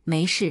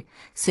没事，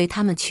随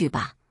他们去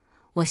吧。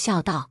我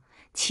笑道：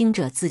清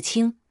者自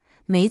清，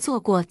没做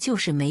过就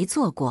是没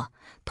做过。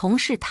同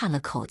事叹了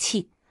口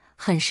气，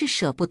很是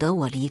舍不得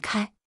我离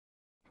开。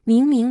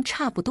明明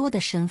差不多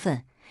的身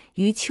份，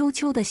于秋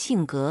秋的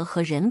性格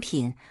和人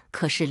品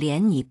可是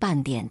连你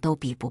半点都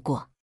比不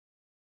过。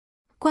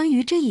关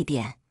于这一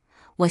点，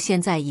我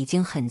现在已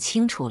经很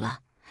清楚了，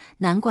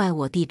难怪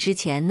我弟之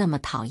前那么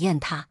讨厌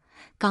他。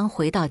刚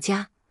回到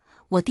家，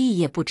我弟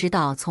也不知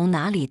道从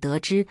哪里得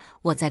知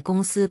我在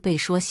公司被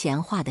说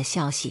闲话的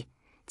消息。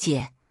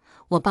姐，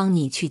我帮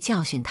你去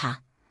教训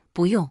他。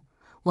不用，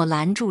我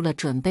拦住了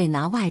准备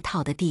拿外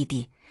套的弟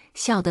弟，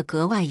笑得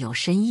格外有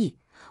深意。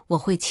我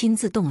会亲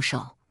自动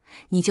手，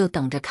你就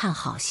等着看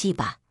好戏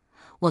吧。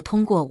我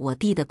通过我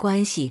弟的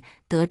关系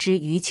得知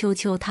于秋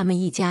秋他们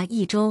一家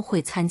一周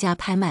会参加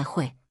拍卖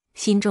会，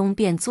心中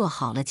便做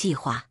好了计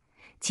划。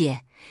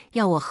姐，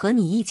要我和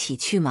你一起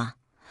去吗？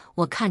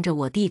我看着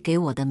我弟给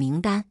我的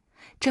名单，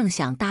正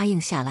想答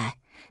应下来，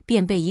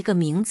便被一个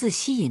名字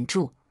吸引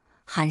住。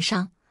韩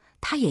商，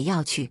他也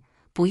要去。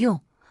不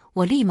用，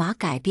我立马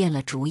改变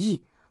了主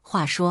意。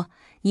话说，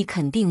你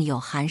肯定有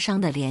韩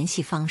商的联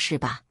系方式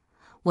吧？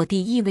我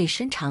弟意味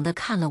深长地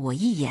看了我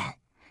一眼，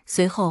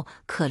随后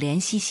可怜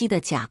兮兮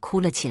地假哭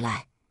了起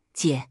来。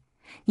姐，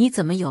你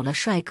怎么有了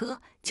帅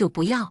哥就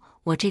不要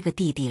我这个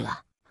弟弟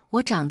了？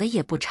我长得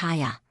也不差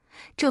呀，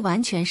这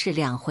完全是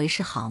两回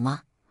事好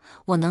吗？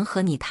我能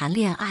和你谈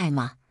恋爱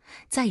吗？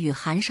在与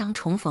韩商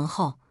重逢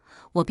后，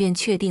我便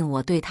确定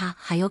我对他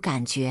还有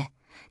感觉。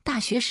大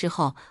学时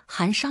候，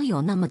韩商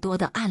有那么多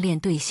的暗恋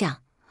对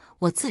象，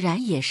我自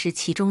然也是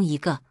其中一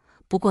个。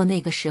不过那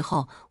个时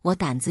候我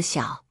胆子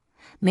小，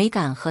没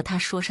敢和他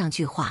说上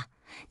句话。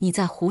你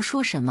在胡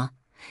说什么？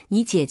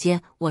你姐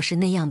姐我是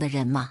那样的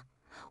人吗？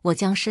我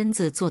将身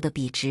子坐得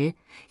笔直，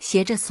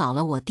斜着扫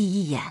了我弟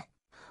一眼。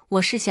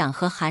我是想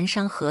和韩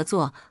商合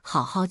作，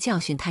好好教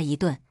训他一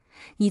顿。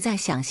你在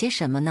想些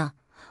什么呢？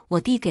我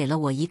弟给了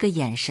我一个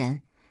眼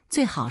神，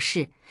最好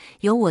是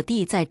由我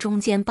弟在中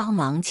间帮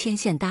忙牵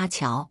线搭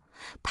桥。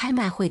拍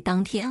卖会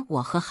当天，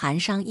我和韩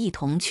商一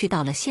同去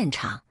到了现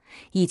场。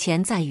以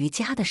前在瑜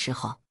家的时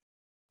候，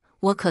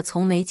我可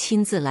从没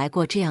亲自来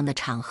过这样的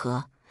场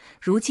合，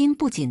如今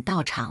不仅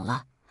到场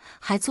了，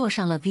还坐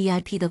上了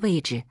VIP 的位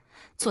置。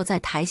坐在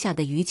台下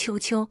的于秋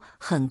秋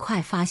很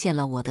快发现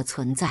了我的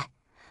存在，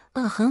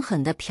恶狠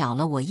狠地瞟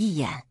了我一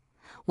眼。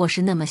我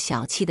是那么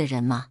小气的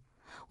人吗？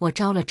我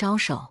招了招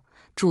手，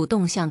主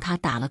动向他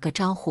打了个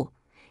招呼。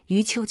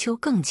于秋秋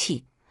更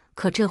气，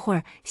可这会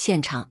儿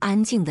现场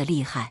安静得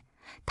厉害，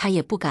他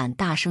也不敢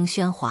大声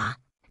喧哗。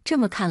这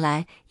么看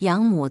来，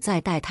养母在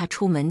带他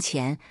出门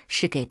前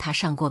是给他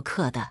上过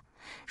课的。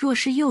若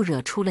是又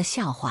惹出了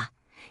笑话，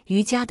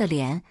于家的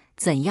脸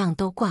怎样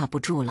都挂不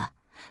住了。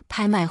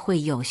拍卖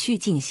会有序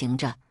进行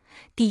着，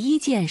第一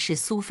件是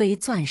苏菲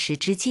钻石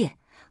之戒，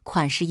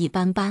款式一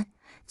般般，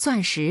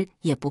钻石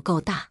也不够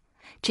大，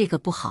这个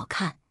不好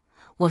看。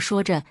我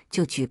说着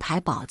就举牌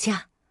保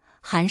价。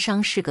韩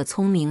商是个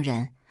聪明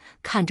人，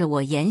看着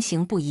我言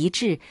行不一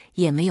致，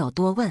也没有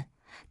多问。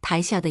台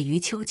下的于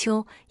秋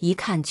秋一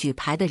看举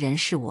牌的人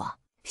是我，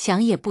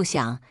想也不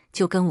想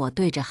就跟我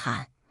对着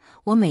喊。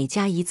我每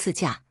加一次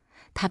价，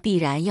他必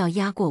然要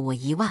压过我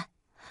1万，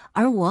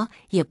而我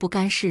也不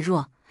甘示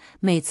弱，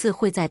每次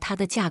会在他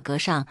的价格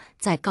上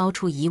再高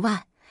出1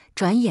万。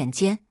转眼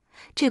间，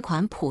这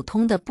款普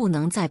通的不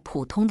能再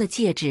普通的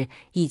戒指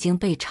已经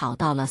被炒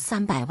到了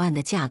300万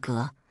的价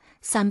格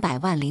，300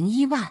万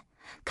01万。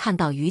看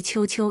到于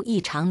秋秋异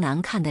常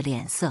难看的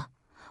脸色，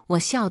我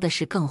笑的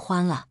是更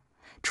欢了。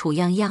楚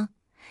泱泱，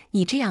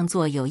你这样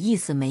做有意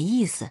思没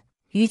意思？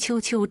于秋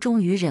秋终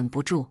于忍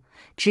不住，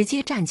直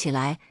接站起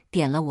来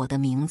点了我的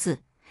名字。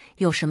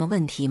有什么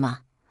问题吗？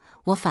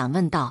我反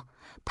问道。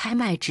拍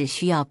卖只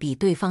需要比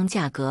对方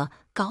价格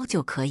高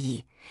就可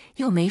以，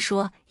又没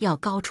说要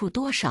高出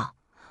多少。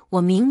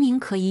我明明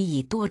可以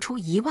以多出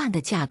1万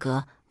的价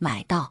格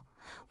买到，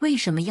为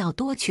什么要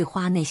多去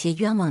花那些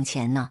冤枉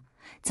钱呢？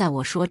在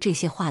我说这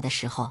些话的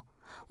时候，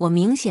我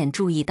明显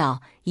注意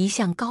到一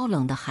向高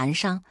冷的韩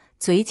商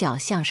嘴角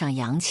向上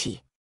扬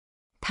起。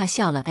他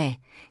笑了，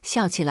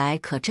笑起来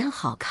可真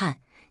好看。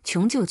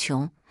穷就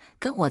穷，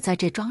跟我在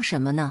这装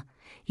什么呢？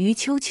于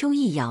秋秋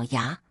一咬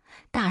牙，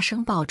大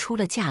声报出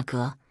了价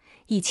格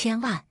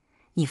：1000万！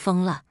你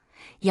疯了！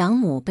养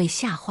母被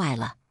吓坏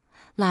了，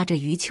拉着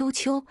于秋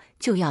秋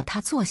就要他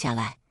坐下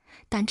来。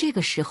但这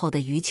个时候的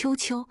于秋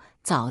秋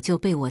早就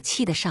被我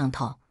气得上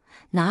头，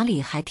哪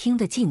里还听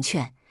得进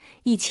劝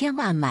？1000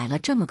万买了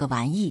这么个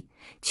玩意，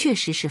确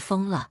实是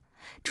疯了。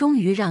终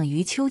于让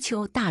于秋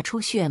秋大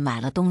出血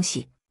买了东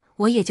西，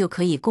我也就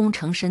可以功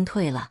成身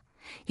退了。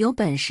有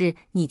本事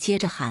你接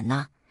着喊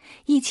呐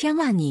！1000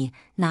万你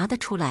拿得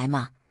出来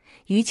吗？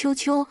于秋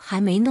秋还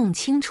没弄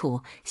清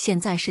楚现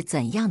在是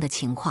怎样的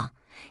情况，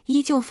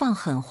依旧放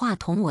狠话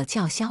同我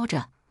叫嚣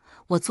着。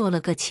我做了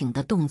个请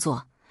的动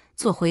作，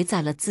坐回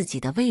在了自己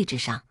的位置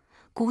上。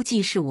估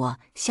计是我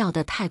笑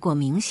得太过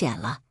明显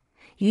了。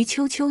于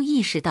秋秋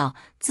意识到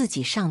自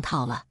己上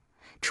套了，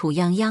楚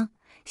泱泱，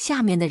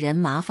下面的人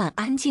麻烦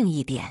安静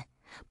一点，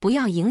不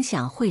要影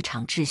响会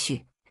场秩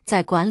序。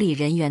在管理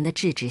人员的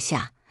制止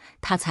下，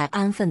他才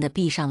安分地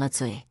闭上了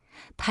嘴。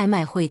拍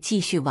卖会继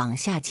续往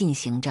下进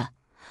行着，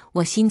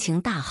我心情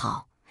大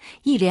好，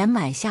一连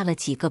买下了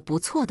几个不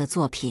错的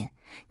作品，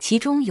其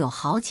中有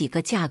好几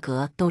个价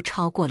格都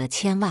超过了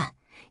1000万。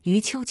于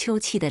秋秋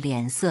气的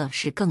脸色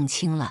是更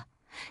青了。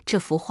这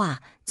幅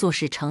画做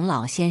是程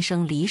老先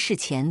生离世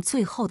前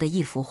最后的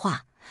一幅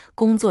画。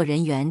工作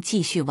人员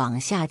继续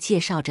往下介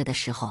绍着的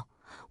时候，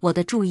我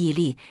的注意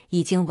力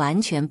已经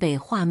完全被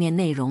画面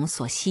内容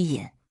所吸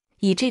引。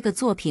以这个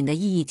作品的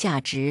意义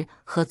价值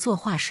和作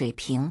画水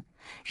平，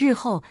日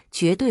后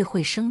绝对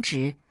会升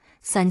值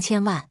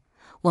3000万。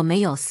我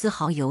没有丝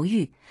毫犹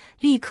豫，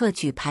立刻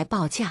举牌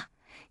报价。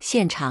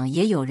现场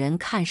也有人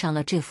看上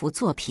了这幅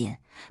作品，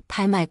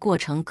拍卖过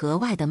程格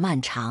外的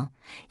漫长。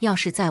要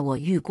是在我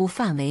预估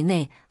范围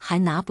内还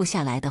拿不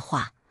下来的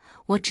话，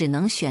我只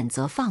能选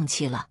择放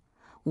弃了。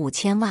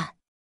5000万。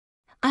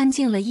安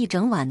静了一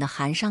整晚的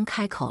韩商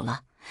开口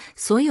了，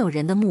所有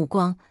人的目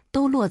光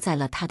都落在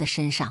了他的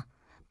身上。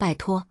拜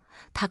托，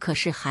他可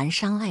是韩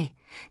商哎，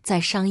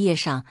在商业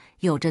上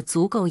有着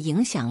足够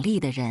影响力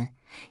的人，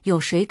有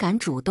谁敢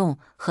主动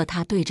和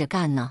他对着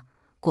干呢？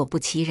果不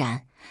其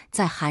然，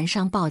在韩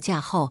商报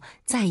价后，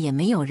再也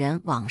没有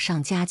人往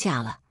上加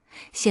价了。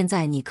现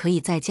在你可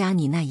以再加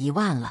你那1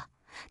万了。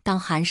当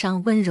韩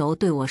商温柔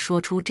对我说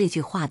出这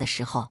句话的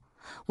时候，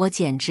我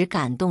简直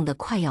感动得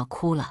快要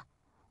哭了。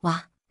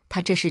哇，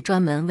他这是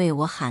专门为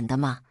我喊的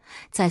吗？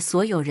在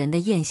所有人的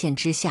艳羡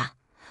之下，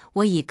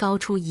我以高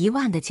出1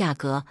万的价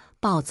格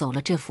抱走了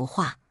这幅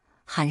画。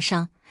韩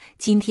商，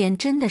今天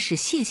真的是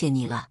谢谢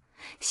你了，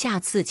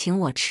下次请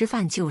我吃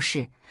饭就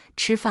是，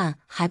吃饭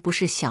还不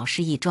是小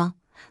事一桩，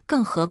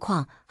更何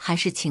况还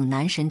是请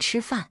男神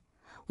吃饭。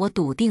我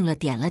笃定了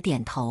点了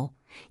点头，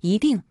一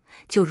定，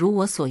就如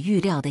我所预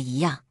料的一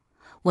样。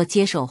我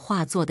接手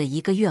画作的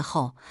1个月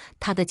后，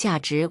它的价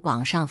值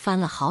往上翻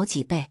了好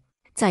几倍。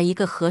在一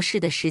个合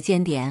适的时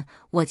间点，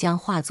我将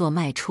画作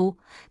卖出，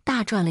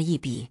大赚了一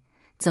笔。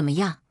怎么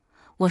样？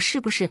我是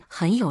不是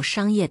很有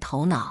商业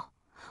头脑？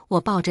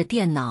我抱着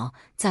电脑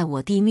在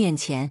我弟面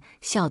前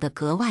笑得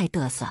格外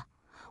嘚瑟，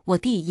我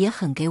弟也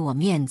很给我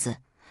面子，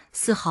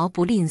丝毫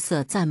不吝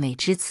啬赞美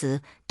之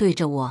词，对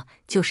着我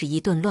就是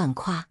一顿乱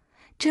夸。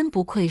真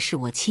不愧是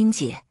我亲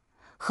姐，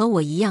和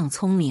我一样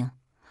聪明。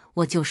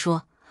我就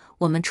说，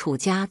我们楚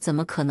家怎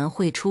么可能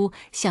会出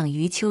像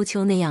于秋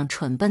秋那样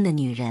蠢笨的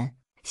女人？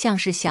像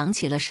是想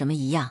起了什么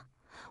一样，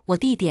我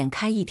弟点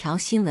开一条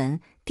新闻，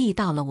递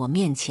到了我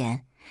面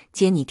前。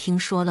姐，你听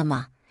说了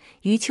吗？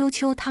于秋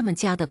秋他们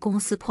家的公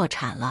司破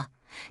产了。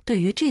对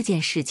于这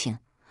件事情，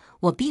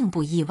我并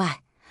不意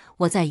外。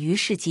我在于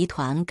氏集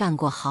团干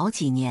过好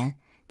几年，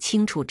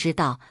清楚知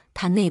道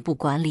他内部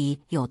管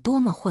理有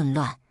多么混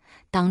乱。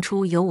当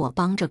初有我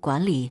帮着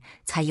管理，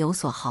才有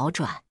所好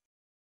转。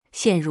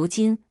现如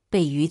今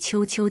被于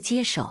秋秋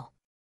接手，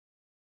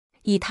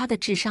以他的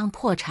智商，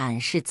破产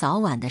是早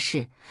晚的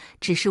事，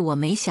只是我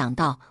没想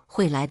到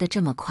会来得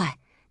这么快，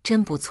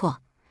真不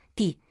错。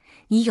弟，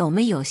你有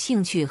没有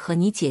兴趣和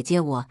你姐姐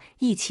我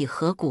一起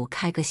合股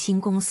开个新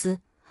公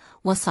司？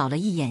我扫了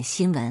一眼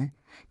新闻，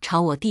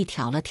朝我弟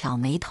挑了挑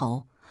眉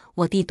头。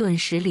我弟顿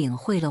时领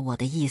会了我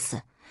的意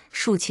思，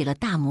竖起了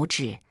大拇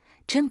指。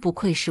真不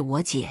愧是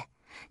我姐。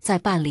在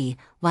办理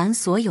完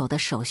所有的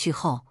手续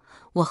后，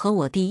我和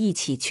我弟一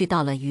起去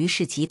到了于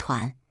氏集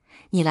团。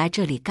你来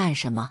这里干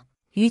什么？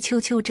于秋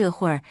秋这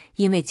会儿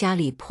因为家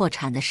里破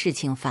产的事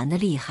情烦得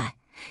厉害，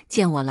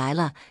见我来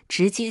了，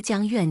直接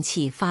将怨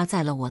气发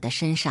在了我的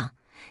身上。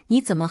你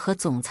怎么和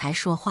总裁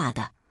说话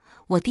的？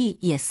我弟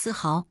也丝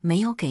毫没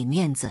有给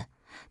面子，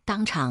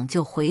当场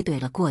就回怼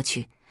了过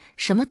去。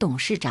什么董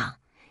事长？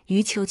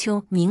于秋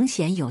秋明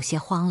显有些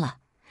慌了。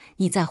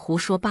你在胡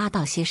说八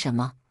道些什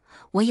么？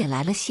我也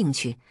来了兴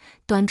趣，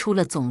端出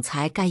了总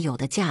裁该有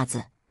的架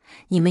子。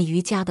你们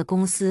于家的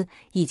公司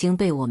已经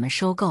被我们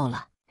收购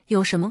了，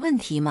有什么问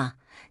题吗？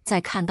在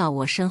看到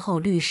我身后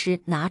律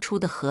师拿出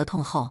的合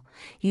同后，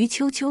于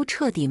秋秋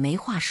彻底没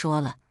话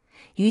说了。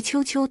于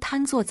秋秋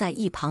瘫坐在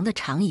一旁的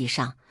长椅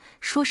上，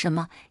说什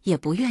么也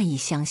不愿意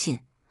相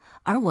信。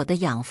而我的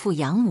养父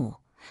养母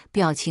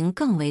表情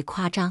更为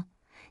夸张。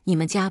你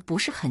们家不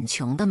是很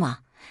穷的吗？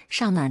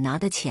上哪儿拿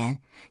的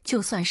钱？就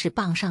算是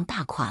傍上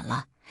大款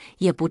了，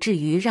也不至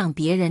于让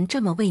别人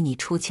这么为你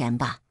出钱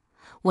吧？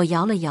我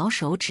摇了摇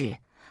手指，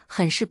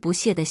很是不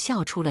屑地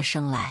笑出了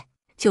声来。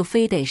就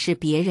非得是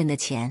别人的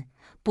钱，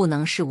不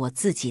能是我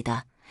自己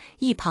的？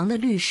一旁的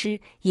律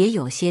师也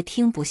有些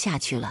听不下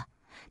去了。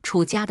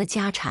楚家的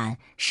家产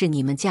是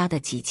你们家的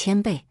几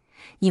千倍，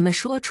你们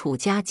说楚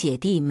家姐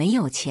弟没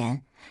有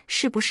钱，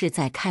是不是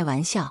在开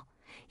玩笑？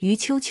于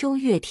秋秋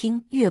越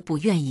听越不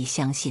愿意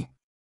相信。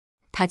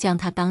他将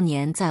他当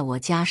年在我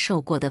家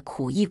受过的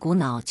苦一股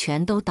脑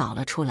全都倒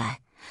了出来，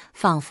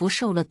仿佛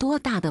受了多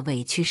大的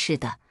委屈似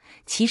的。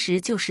其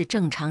实就是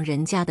正常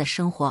人家的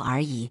生活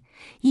而已，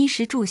衣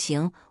食住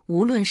行，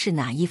无论是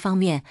哪一方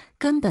面，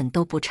根本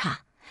都不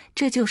差。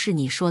这就是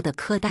你说的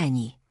苛待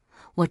你。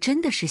我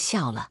真的是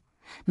笑了，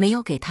没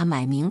有给他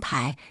买名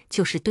牌，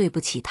就是对不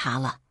起他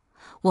了。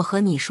我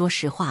和你说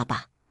实话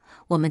吧，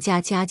我们家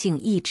家境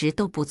一直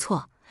都不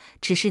错，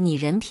只是你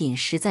人品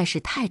实在是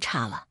太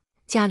差了，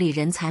家里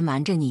人才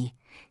瞒着你，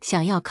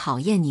想要考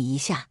验你一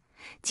下，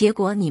结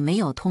果你没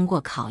有通过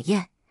考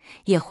验，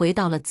也回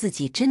到了自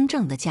己真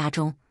正的家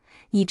中。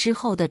你之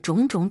后的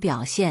种种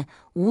表现，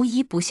无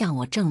一不向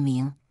我证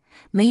明，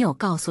没有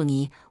告诉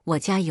你我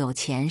家有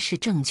钱是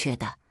正确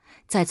的。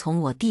在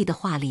从我弟的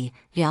话里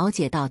了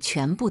解到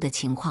全部的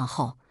情况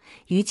后，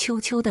于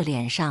秋秋的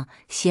脸上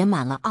写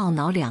满了懊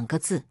恼2个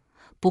字。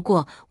不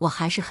过我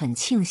还是很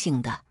庆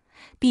幸的，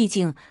毕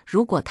竟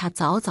如果他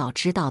早早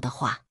知道的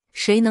话，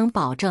谁能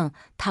保证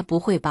他不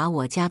会把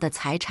我家的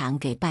财产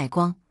给败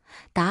光？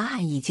答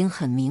案已经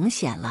很明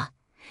显了。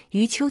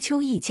于秋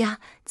秋一家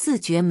自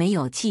觉没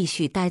有继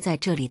续待在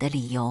这里的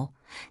理由，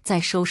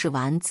在收拾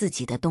完自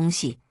己的东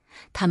西，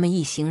他们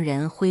一行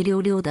人灰溜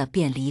溜的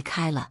便离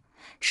开了。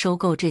收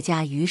购这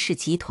家于氏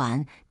集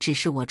团只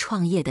是我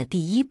创业的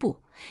第一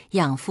步，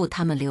养父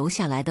他们留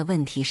下来的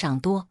问题尚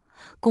多，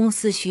公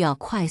司需要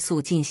快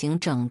速进行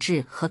整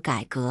治和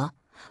改革。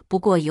不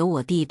过有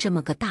我弟这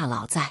么个大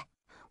佬在，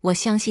我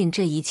相信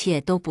这一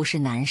切都不是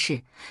难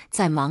事。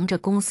在忙着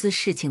公司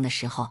事情的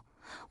时候，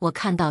我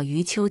看到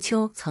于秋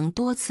秋曾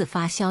多次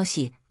发消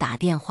息打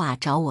电话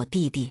找我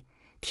弟弟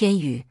天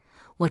宇，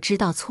我知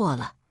道错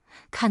了，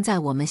看在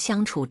我们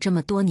相处这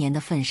么多年的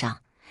份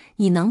上，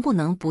你能不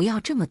能不要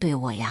这么对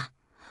我呀？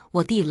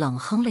我弟冷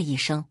哼了一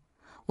声，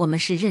我们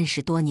是认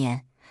识多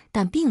年，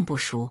但并不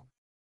熟。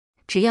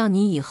只要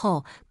你以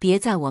后别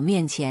在我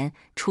面前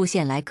出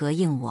现来膈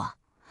应我，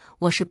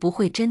我是不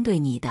会针对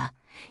你的，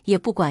也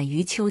不管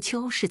于秋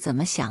秋是怎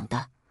么想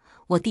的。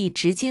我弟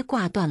直接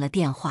挂断了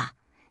电话。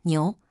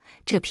牛，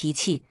这脾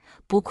气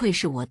不愧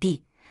是我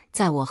弟。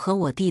在我和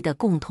我弟的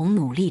共同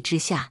努力之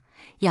下，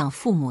养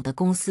父母的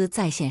公司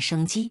再现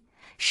生机，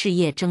事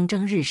业蒸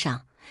蒸日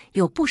上，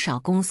有不少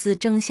公司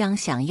争相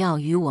想要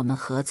与我们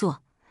合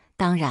作。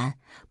当然，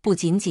不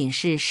仅仅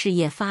是事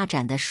业发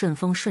展的顺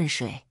风顺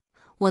水，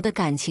我的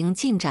感情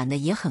进展的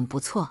也很不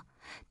错。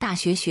大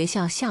学学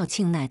校校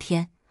庆那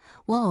天，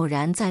我偶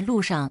然在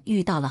路上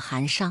遇到了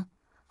韩商，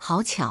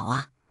好巧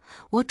啊！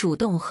我主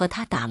动和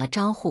他打了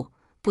招呼，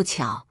不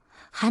巧，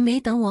还没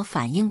等我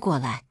反应过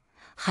来，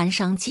韩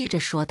商接着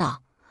说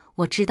道：“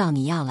我知道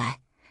你要来，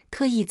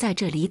特意在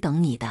这里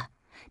等你的。”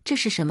这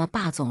是什么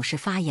霸总式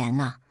发言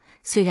啊？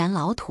虽然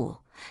老土，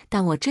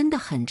但我真的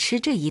很吃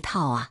这一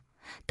套啊！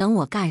等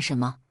我干什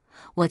么？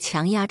我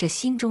强压着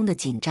心中的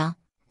紧张，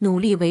努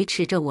力维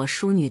持着我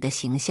淑女的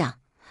形象，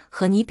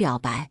和你表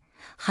白。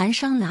韩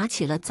商拿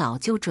起了早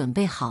就准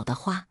备好的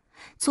花，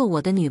做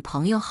我的女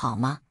朋友好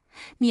吗？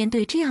面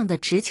对这样的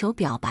直球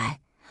表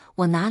白，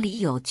我哪里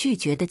有拒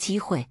绝的机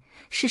会？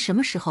是什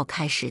么时候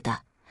开始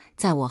的？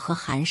在我和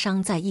韩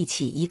商在一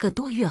起1个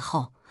多月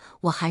后，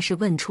我还是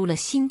问出了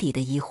心底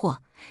的疑惑。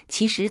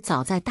其实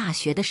早在大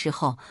学的时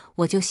候，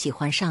我就喜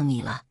欢上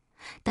你了，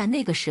但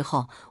那个时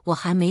候我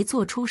还没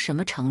做出什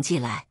么成绩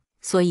来，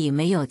所以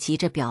没有急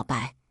着表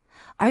白。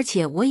而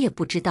且我也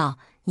不知道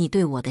你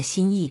对我的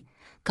心意，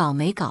搞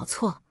没搞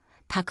错？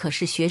他可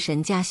是学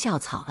神家校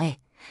草哎，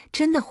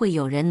真的会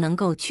有人能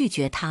够拒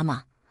绝他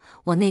吗？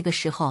我那个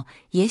时候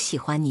也喜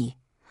欢你。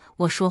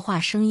我说话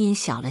声音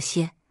小了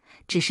些，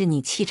只是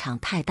你气场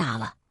太大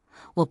了，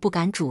我不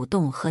敢主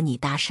动和你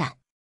搭讪。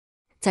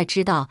在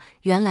知道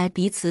原来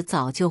彼此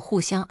早就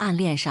互相暗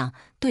恋上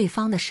对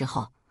方的时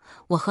候，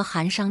我和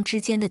韩商之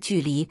间的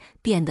距离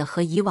变得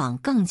和以往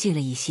更近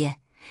了一些。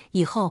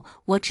以后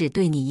我只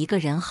对你一个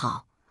人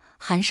好。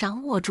韩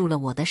商握住了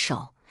我的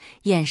手，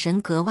眼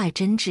神格外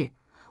真挚。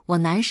我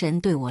男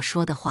神对我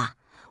说的话，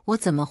我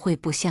怎么会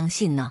不相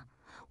信呢？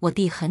我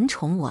弟很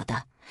宠我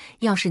的，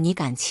要是你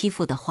敢欺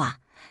负的话，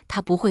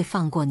他不会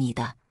放过你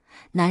的。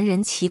男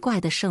人奇怪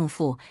的胜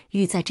负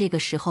欲在这个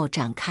时候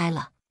展开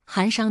了。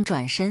韩商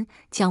转身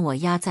将我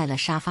压在了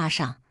沙发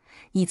上。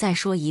你再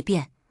说一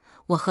遍，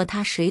我和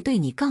他谁对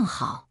你更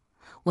好？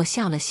我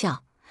笑了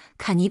笑，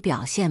看你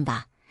表现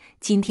吧。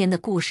今天的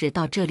故事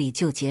到这里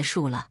就结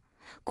束了。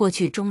过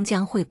去终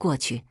将会过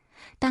去，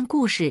但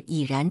故事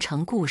已然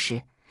成故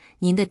事。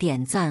您的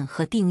点赞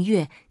和订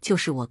阅就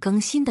是我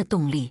更新的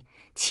动力，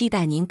期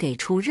待您给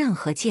出任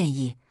何建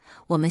议。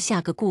我们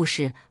下个故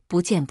事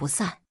不见不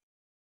散。